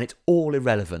 and it's all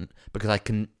irrelevant because I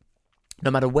can, no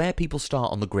matter where people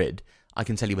start on the grid, I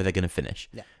can tell you where they're gonna finish,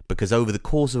 because over the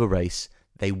course of a race,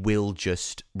 they will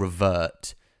just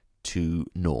revert to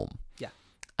norm. Yeah,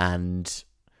 and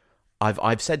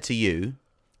I've said to you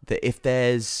that if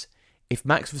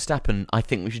Max Verstappen, I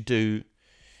think we should do...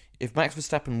 If Max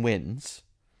Verstappen wins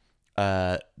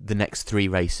the next 3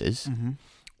 races,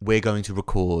 we're going to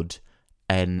record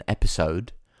an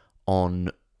episode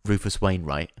on Rufus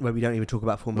Wainwright. Where we don't even talk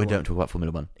about Formula 1. We don't talk about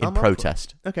Formula 1. In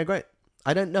protest. Okay, great.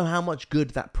 I don't know how much good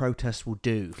that protest will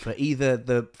do for either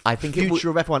the future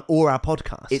of F1 or our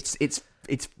podcast.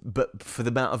 It's but for the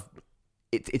amount of...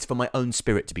 It's for my own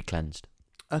spirit to be cleansed.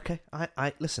 Okay,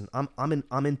 I listen,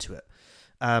 I'm into it.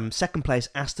 2nd place,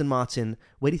 Aston Martin.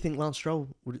 Where do you think Lance Stroll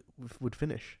would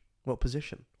finish? What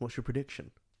position? What's your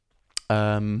prediction?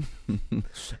 What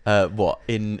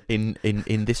in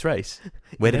this race?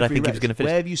 Where did I think he was going to finish?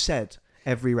 Where have you said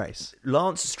every race?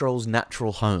 Lance Stroll's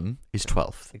natural home is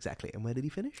 12th. Exactly. And where did he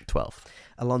finish? 12th.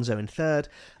 Alonso in 3rd.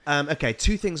 Okay,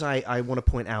 2 things I want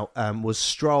to point out was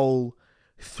Stroll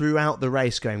throughout the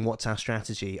race going, what's our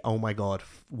strategy? Oh my God,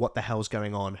 what the hell's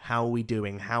going on? How are we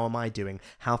doing? How am I doing?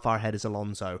 How far ahead is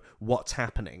Alonso? What's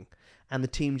happening? And the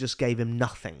team just gave him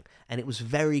nothing. And it was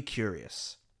very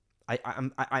curious.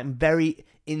 I'm very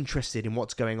interested in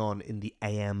what's going on in the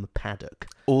AM paddock.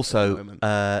 Also,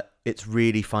 it's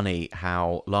really funny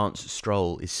how Lance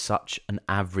Stroll is such an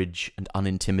average and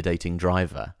unintimidating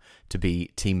driver to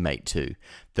be teammate to,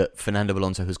 that Fernando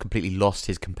Alonso has completely lost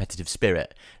his competitive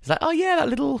spirit. It's like, oh yeah, that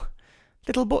little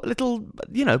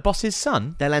boss's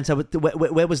son.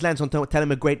 Where was Lance on tell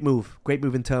him a great move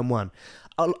in turn 1?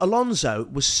 Alonso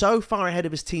was so far ahead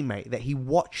of his teammate that he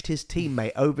watched his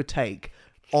teammate overtake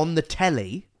on the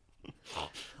telly.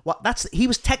 Well, he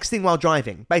was texting while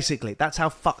driving. Basically, that's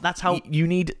how you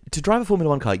need to drive a Formula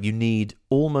 1 car. You need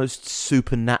almost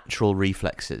supernatural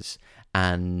reflexes,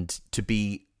 and to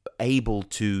be able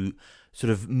to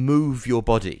sort of move your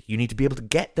body. You need to be able to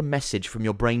get the message from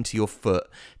your brain to your foot,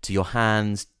 to your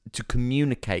hands, to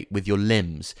communicate with your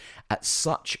limbs at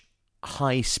such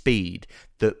high speed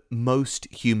that most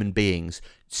human beings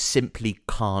simply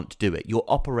can't do it. You're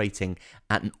operating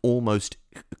at an almost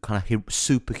kind of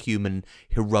superhuman,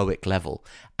 heroic level.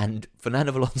 And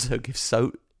Fernando Alonso gives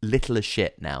so little a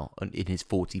shit now in his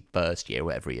 41st year,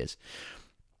 whatever he is,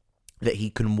 that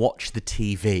he can watch the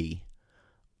TV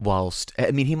whilst...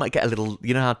 I mean, he might get a little...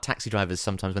 You know how taxi drivers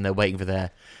sometimes, when they're waiting for their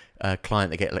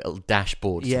client, they get a little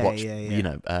dashboard to watch, you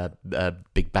know,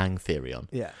 Big Bang Theory on.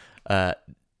 Yeah.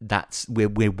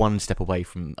 We're one step away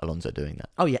from Alonso doing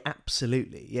that. Oh yeah,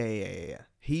 absolutely. Yeah.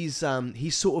 He's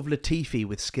sort of Latifi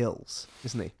with skills,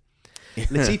 isn't he?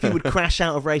 Latifi would crash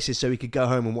out of races so he could go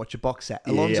home and watch a box set.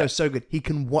 Alonso's so good he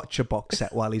can watch a box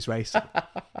set while he's racing.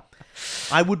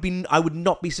 I would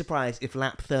not be surprised if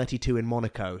lap 32 in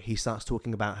Monaco he starts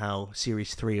talking about how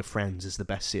Series 3 of Friends is the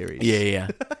best series. Yeah.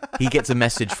 He gets a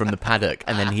message from the paddock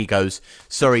and then he goes,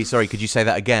 Sorry, could you say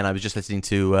that again? I was just listening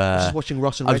to... just watching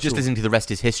Ross and I was just listening to The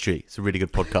Rest is History. It's a really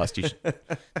good podcast. You should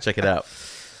check it out.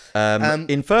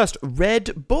 In first,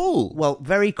 Red Bull. Well,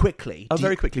 very quickly.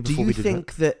 Very quickly before we do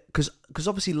think that... Because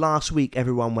obviously last week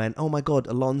everyone went, oh my God,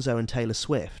 Alonso and Taylor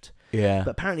Swift. Yeah.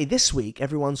 But apparently this week,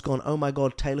 everyone's gone, oh my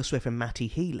God, Taylor Swift and Matty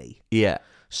Healy. Yeah.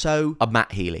 So...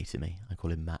 Matt Healy to me. I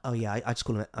call him Matt. Oh yeah, I just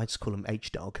call him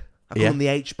H-Dog. I call him the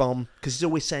H-Bomb, because he's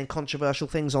always saying controversial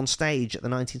things on stage at the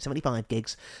 1975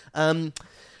 gigs.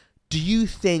 Do you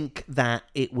think that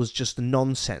it was just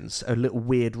nonsense, a little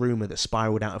weird rumour that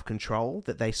spiralled out of control,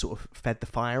 that they sort of fed the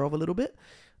fire of a little bit?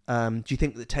 Do you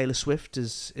think that Taylor Swift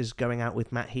is going out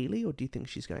with Matt Healy, or do you think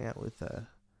she's going out with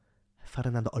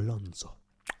Fernando Alonso?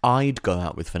 I'd go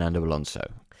out with Fernando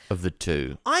Alonso of the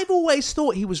two. I've always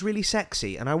thought he was really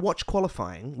sexy, and I watched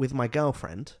qualifying with my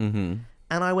girlfriend, and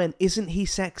I went, isn't he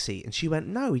sexy? And she went,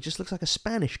 no, he just looks like a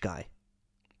Spanish guy.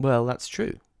 Well, that's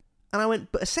true. And I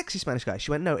went, but a sexy Spanish guy?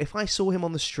 She went, no, if I saw him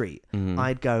on the street,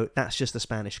 I'd go, that's just a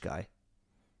Spanish guy.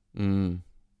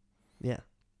 Yeah.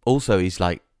 Also, he's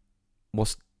like,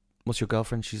 what's your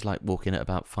girlfriend? She's like walking at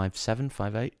about 5'7",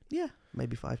 5'8"? Yeah,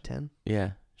 maybe 5'10".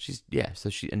 Yeah. She'd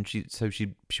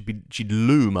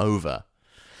loom over.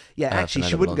 Yeah, actually, Fernando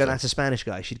she wouldn't go, Alonso. that's a Spanish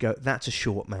guy. She'd go, that's a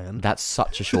short man. That's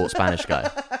such a short Spanish guy.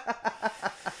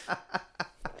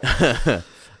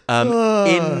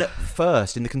 In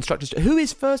the Constructors... Who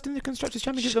is first in the Constructors'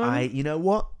 Championship? You know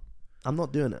what? I'm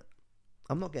not doing it.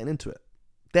 I'm not getting into it.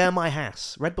 They're my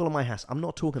Haas. Red Bull are my Haas. I'm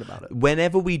not talking about it.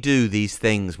 Whenever we do these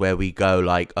things where we go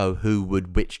like, oh, who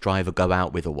would which driver go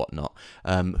out with or whatnot,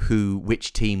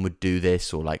 which team would do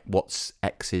this, or like what's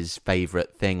X's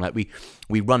favourite thing, like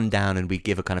we run down and we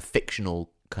give a kind of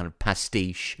fictional kind of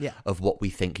pastiche of what we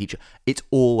think it's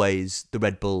always the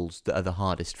Red Bulls that are the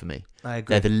hardest for me. I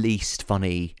agree. They're the least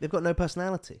funny. They've got no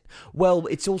personality. Well,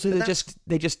 it's also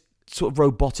they just sort of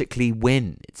robotically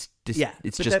win. It's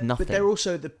just nothing. But they're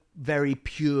also the very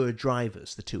pure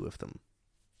drivers, the two of them.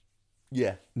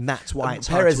 Yeah. And that's why it's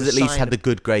Perez hard has to at least had the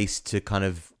good grace to kind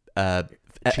of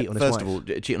cheat on his first wife. of all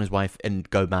cheat on his wife and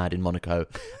go mad in Monaco,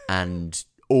 and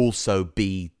also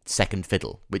be second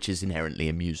fiddle, which is inherently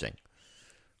amusing.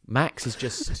 Max is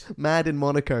just Mad in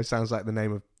Monaco sounds like the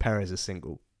name of Perez's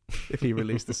single. If he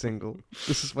released a single,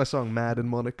 this is my song, Mad in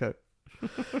Monaco.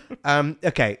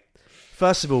 Okay.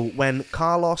 First of all, when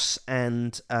Carlos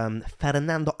and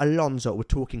Fernando Alonso were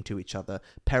talking to each other,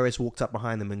 Perez walked up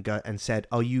behind them and said,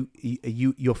 "Oh,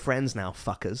 you're friends now,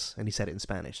 fuckers." And he said it in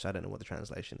Spanish, so I don't know what the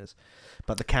translation is.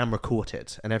 But the camera caught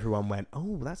it, and everyone went,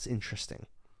 "Oh, that's interesting."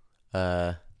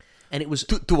 And it was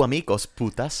tu amigos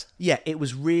putas. Yeah, it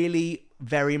was really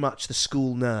very much the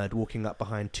school nerd walking up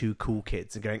behind two cool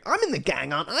kids and going, "I'm in the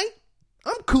gang, aren't I?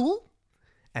 I'm cool."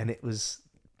 And it was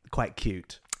quite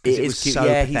cute. It is cute. So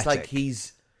yeah, pathetic.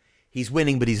 he's like he's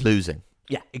winning, but he's losing.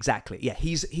 Yeah, exactly. Yeah,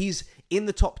 he's in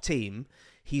the top team.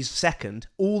 He's second.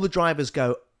 All the drivers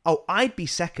go, "Oh, I'd be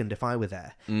second if I were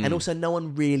there." And also, no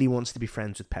one really wants to be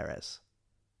friends with Perez.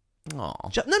 Oh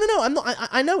no, I'm not.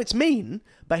 I know it's mean,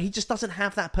 but he just doesn't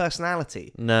have that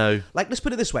personality. No. Like, let's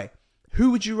put it this way: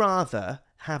 who would you rather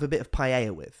have a bit of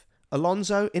paella with?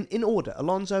 Alonso, in order: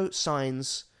 Alonso,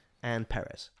 Sainz, and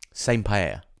Perez. Same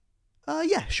paella.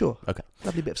 Yeah, sure. Okay.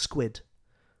 Lovely bit of squid.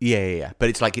 Yeah. But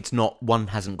it's like it's not, one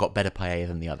hasn't got better paella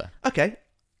than the other. Okay.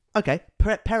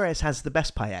 Perez has the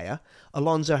best paella,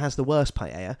 Alonso has the worst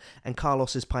paella, and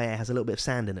Carlos's paella has a little bit of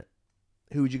sand in it.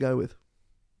 Who would you go with?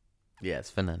 Yeah, it's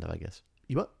Fernando, I guess.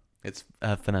 You what? It's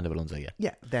Fernando Alonso, yeah.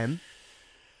 Yeah, then...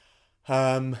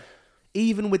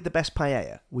 even with the best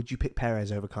paella, would you pick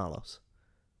Perez over Carlos?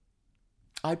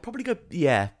 I'd probably go...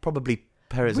 Yeah, probably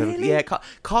Perez really? over... Yeah,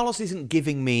 Carlos isn't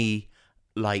giving me...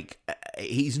 Like,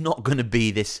 he's not going to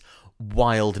be this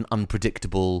wild and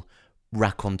unpredictable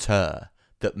raconteur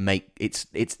that it's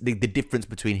the difference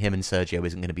between him and Sergio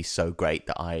isn't going to be so great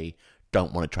that I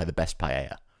don't want to try the best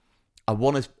paella.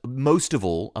 Most of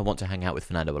all, I want to hang out with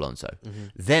Fernando Alonso. Mm-hmm.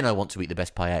 Then I want to eat the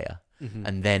best paella. Mm-hmm.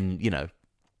 And then,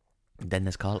 then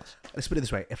there's Carlos. Let's put it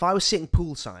this way. If I was sitting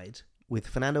poolside with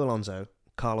Fernando Alonso,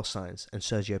 Carlos Sainz, and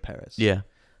Sergio Perez,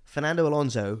 Fernando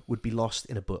Alonso would be lost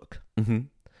in a book. Mm-hmm.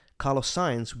 Carlos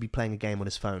Sainz would be playing a game on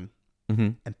his phone,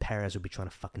 and Perez would be trying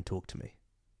to fucking talk to me.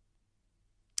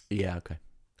 Yeah, okay.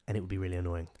 And it would be really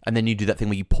annoying. And then you do that thing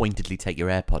where you pointedly take your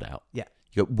AirPod out. Yeah.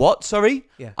 You go, what? Sorry?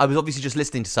 Yeah. I was obviously just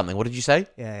listening to something. What did you say?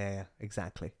 Yeah,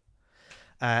 exactly.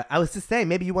 I was just saying,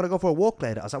 maybe you want to go for a walk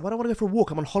later. I was like, why do I want to go for a walk?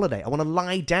 I'm on holiday. I want to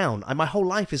lie down. My whole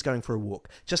life is going for a walk.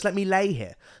 Just let me lay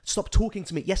here. Stop talking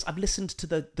to me. Yes, I've listened to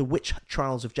the witch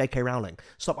trials of J.K. Rowling.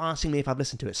 Stop asking me if I've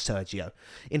listened to it, Sergio.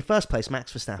 In first place,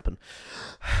 Max Verstappen.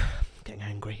 Getting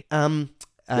angry. I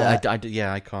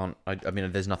can't. I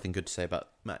mean, there's nothing good to say about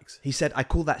Max. He said, I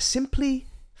call that simply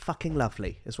fucking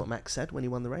lovely, is what Max said when he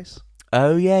won the race.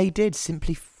 Oh, yeah, he did.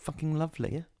 Simply fucking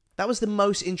lovely. Yeah. That was the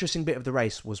most interesting bit of the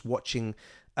race, was watching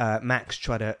Max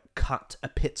try to cut a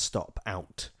pit stop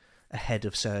out ahead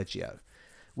of Sergio.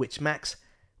 which Max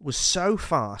was so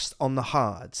fast on the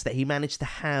hards that he managed to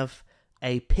have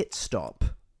a pit stop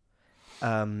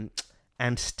and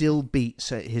still beat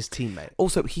his teammate.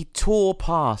 Also, he tore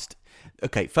past...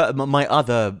 Okay, my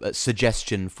other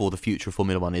suggestion for the future of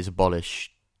Formula One is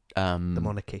abolish... the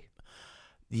monarchy.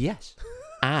 Yes.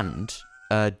 And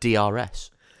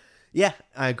DRS. Yeah,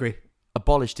 I agree.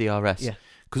 Abolish DRS. Yeah.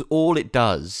 Because all it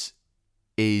does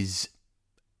is...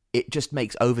 It just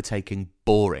makes overtaking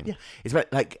boring. Yeah. It's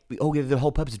like, the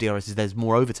whole purpose of DRS is there's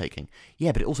more overtaking.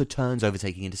 Yeah, but it also turns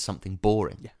overtaking into something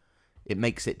boring. Yeah. It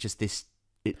makes it just this...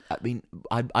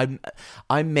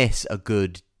 I miss a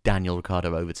good Daniel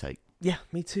Ricciardo overtake. Yeah,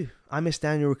 me too. I miss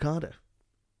Daniel Ricciardo.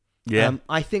 Yeah.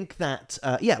 I think that,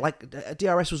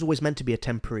 DRS was always meant to be a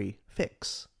temporary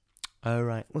fix. Oh,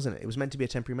 right. Wasn't it? It was meant to be a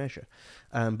temporary measure.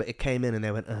 But it came in and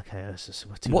they went, okay, this is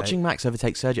too Watching late. Max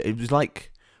overtake Sergio, it was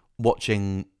like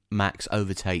watching Max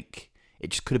overtake... It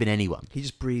just could have been anyone. He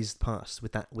just breezed past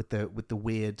with the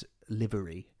weird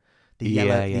livery. The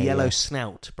Yeah, yellow yeah.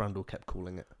 snout, Brundle kept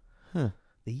calling it. Huh.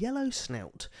 The yellow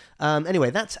snout.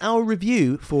 Anyway, that's our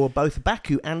review for both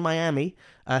Baku and Miami.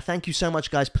 Thank you so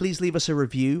much, guys. Please leave us a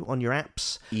review on your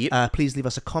apps. Yep. Please leave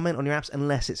us a comment on your apps,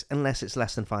 unless it's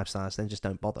less than 5 stars. Then just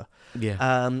don't bother.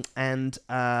 Yeah. And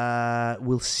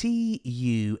we'll see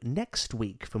you next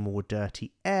week for more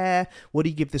Dirty Air. What do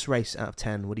you give this race out of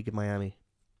 10? What do you give Miami?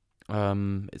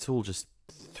 It's all just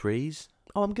 3s.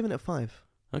 Oh, I'm giving it a 5.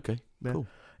 Okay, Yeah. cool.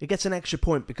 It gets an extra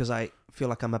point because I feel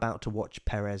like I'm about to watch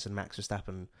Perez and Max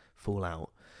Verstappen fall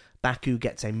out. Baku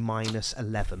gets a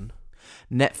 -11.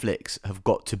 Netflix have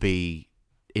got to be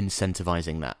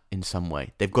incentivizing that in some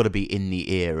way. They've got to be in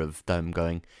the ear of them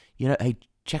going, hey,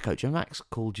 Checo, Joe Max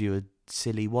called you a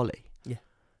silly Wally. Yeah.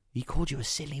 He called you a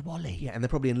silly Wally. Yeah, and they're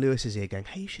probably in Lewis's ear going,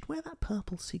 hey, you should wear that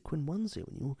purple sequin onesie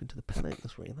when you walk into the paddock.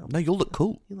 No, you'll look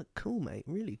cool. You look cool, mate.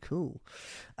 Really cool.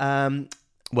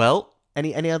 Well...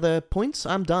 Any other points?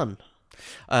 I'm done.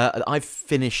 I've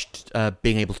finished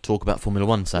being able to talk about Formula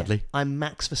One, sadly. Yeah. I'm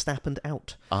Max Verstappen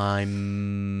out.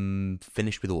 I'm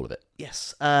finished with all of it.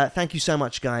 Yes. Thank you so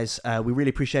much, guys. We really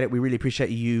appreciate it. We really appreciate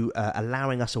you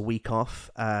allowing us a week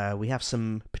off. We have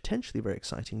some potentially very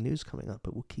exciting news coming up,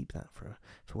 but we'll keep that for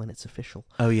when it's official.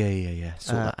 Oh, yeah.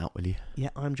 Sort that out, will you?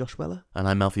 Yeah, I'm Josh Weller. And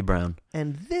I'm Alfie Brown.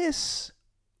 And this...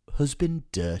 has been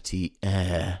Dirty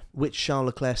Air. Which Charles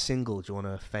Leclerc single do you want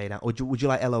to fade out? Or would you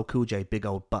like LL Cool J, Big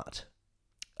Old Butt?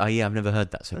 Oh, yeah, I've never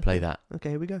heard that, so play that.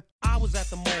 Okay, here we go. I was at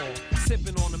the mall,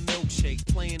 sipping on a milkshake,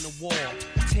 playing the wall,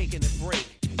 taking a break,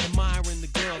 admiring the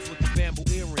girls with the bamboo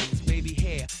earrings, baby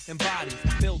hair, and bodies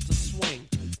built to swing.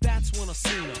 That's when I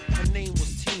seen her. Her name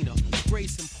was Tina.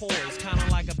 Grace and poise, kind of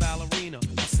like a ballerina.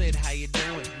 I said, how you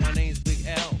doing? My name's Big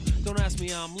L. Don't ask me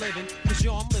how I'm living, cause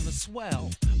I'm living swell.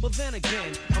 But then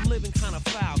again, I'm living kind of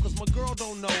foul, cause my girl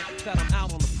don't know that I'm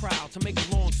out on the prowl. To make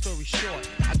a long story short,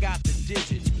 I got the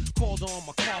digits. Called her on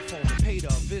my car phone and paid her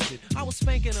a visit. I was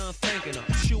spanking her and thanking her,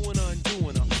 chewing her and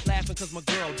doing her. Laughing cause my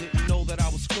girl didn't know that I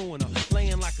was screwing her.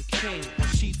 Laying like a king on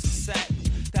sheets of satin.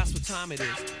 That's what time it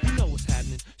is, you know what's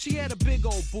happening. She had a big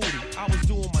old booty, I was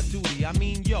doing my duty. I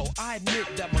mean, I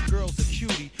admit that my girl's a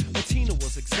cutie. But Tina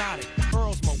was exotic,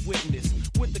 Earl's my witness.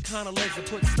 With the kind of legs that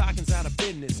put stockings out of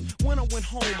business. When I went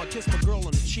home, I kissed my girl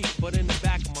on the cheek. But in the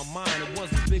back of my mind, it was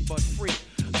this big butt freak.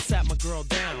 I sat my girl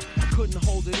down, I couldn't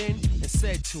hold it in, and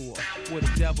said to her, with a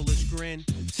devilish grin,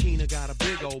 Tina got a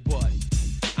big old butt.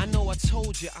 I know I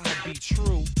told you I'd be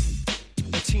true,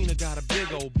 but Tina got a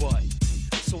big old butt,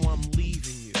 so I'm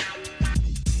leaving you.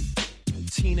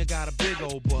 Tina got a big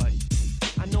old butt.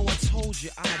 I know I told you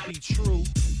I'd be true,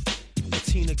 but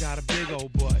Tina got a big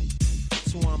old butt,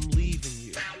 so I'm leaving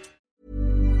you.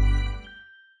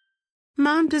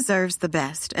 Mom deserves the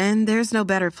best, and there's no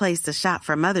better place to shop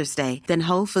for Mother's Day than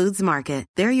Whole Foods Market.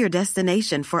 They're your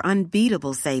destination for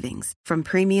unbeatable savings, from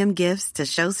premium gifts to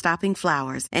show-stopping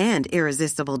flowers and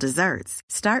irresistible desserts.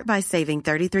 Start by saving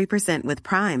 33% with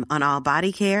Prime on all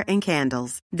body care and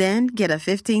candles. Then get a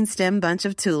 15-stem bunch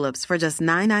of tulips for just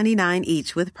 $9.99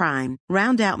 each with Prime.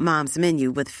 Round out Mom's menu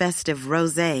with festive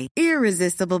rosé,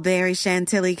 irresistible berry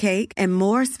chantilly cake, and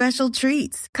more special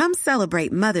treats. Come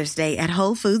celebrate Mother's Day at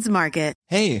Whole Foods Market.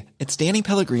 Hey, it's Danny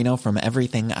Pellegrino from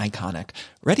Everything Iconic.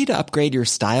 Ready to upgrade your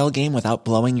style game without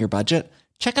blowing your budget?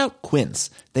 Check out Quince.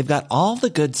 They've got all the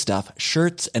good stuff,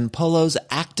 shirts and polos,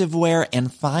 activewear,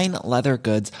 and fine leather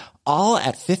goods, all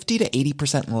at 50 to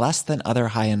 80% less than other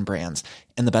high-end brands.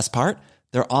 And the best part?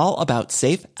 They're all about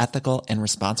safe, ethical, and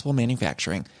responsible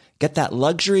manufacturing. Get that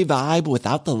luxury vibe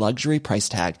without the luxury price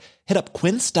tag. Hit up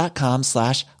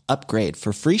quince.com/upgrade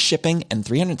for free shipping and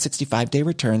 365-day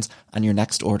returns on your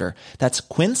next order. That's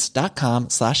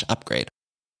quince.com/upgrade.